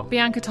Maxwell,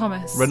 Bianca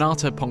Thomas,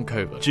 Renata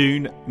Ponkova,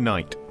 June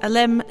Knight,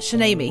 Alem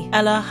Shanami,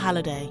 Ella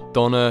Halliday,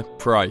 Donna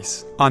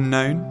Price,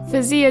 Unknown,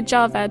 Fazia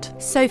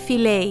Javed, Sophie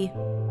Lee,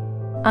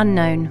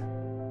 Unknown.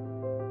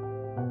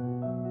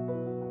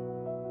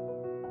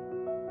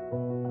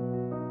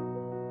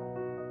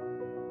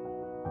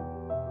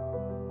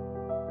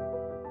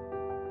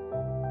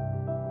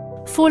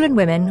 Fallen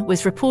Women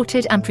was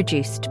reported and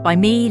produced by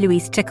me,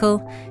 Louise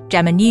Tickle,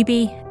 Gemma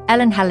Newby,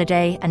 Ellen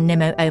Halliday and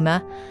Nimo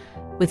Omer,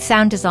 with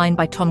sound design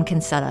by Tom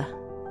Kinsella.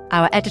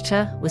 Our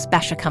editor was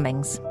Basha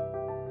Cummings.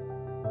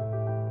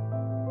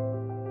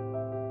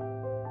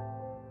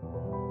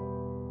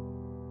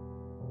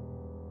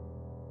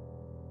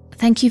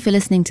 Thank you for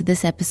listening to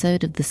this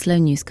episode of the Slow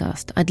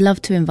Newscast. I'd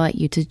love to invite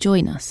you to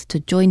join us, to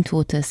join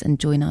Tortoise and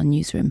join our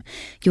newsroom.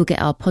 You'll get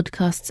our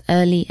podcasts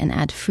early and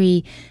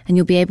ad-free, and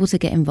you'll be able to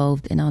get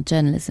involved in our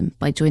journalism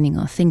by joining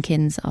our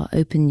think-ins, our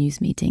open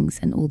news meetings,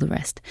 and all the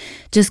rest.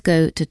 Just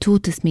go to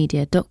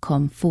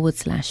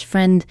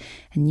tortoisemedia.com/friend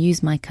and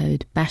use my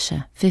code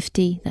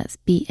BASHA50, that's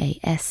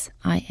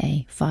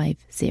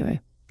BASIA50.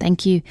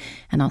 Thank you,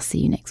 and I'll see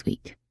you next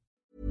week.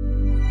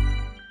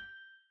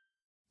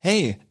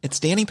 Hey, it's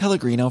Danny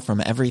Pellegrino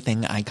from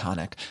Everything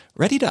Iconic.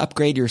 Ready to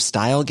upgrade your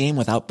style game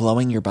without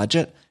blowing your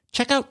budget?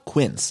 Check out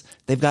Quince.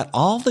 They've got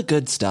all the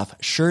good stuff,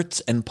 shirts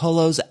and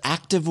polos,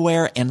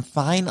 activewear, and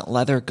fine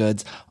leather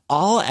goods,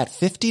 all at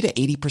 50 to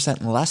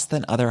 80% less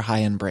than other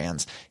high-end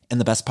brands. And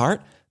the best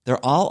part?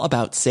 They're all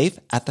about safe,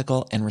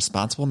 ethical, and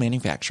responsible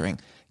manufacturing.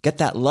 Get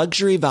that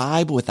luxury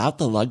vibe without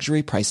the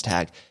luxury price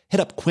tag. Hit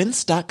up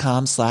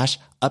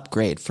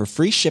quince.com/upgrade for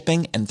free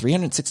shipping and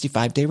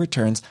 365-day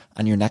returns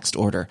on your next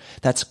order.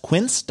 That's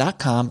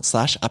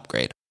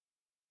quince.com/upgrade.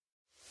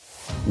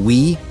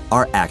 We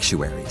are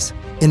actuaries.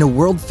 In a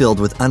world filled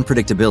with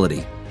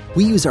unpredictability,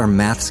 we use our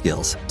math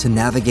skills to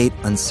navigate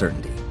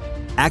uncertainty.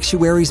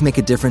 Actuaries make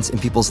a difference in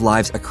people's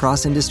lives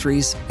across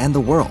industries and the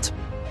world.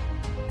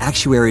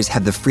 Actuaries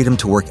have the freedom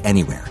to work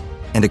anywhere.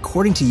 And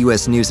according to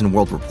U.S. News &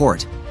 World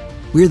Report,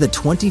 we're the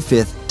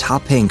 25th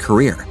top-paying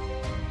career.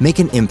 Make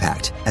an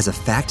impact as a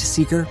fact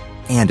seeker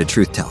and a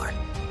truth teller.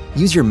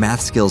 Use your math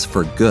skills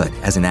for good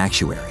as an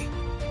actuary.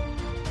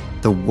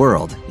 The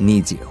world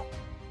needs you.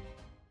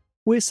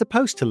 We're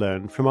supposed to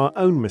learn from our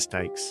own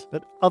mistakes,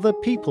 but other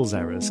people's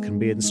errors can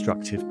be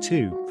instructive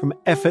too. From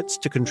efforts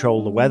to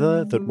control the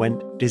weather that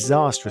went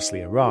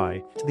disastrously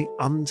awry to the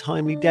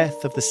untimely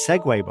death of the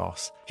Segway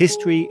boss,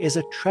 history is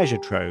a treasure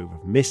trove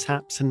of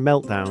mishaps and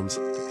meltdowns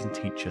that can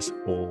teach us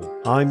all.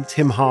 I'm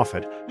Tim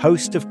Harford,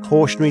 host of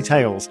Cautionary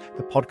Tales,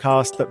 the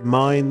podcast that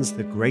mines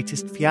the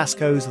greatest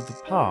fiascos of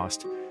the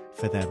past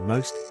for their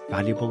most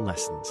valuable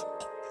lessons.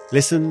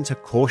 Listen to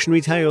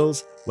Cautionary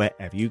Tales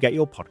wherever you get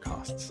your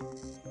podcasts.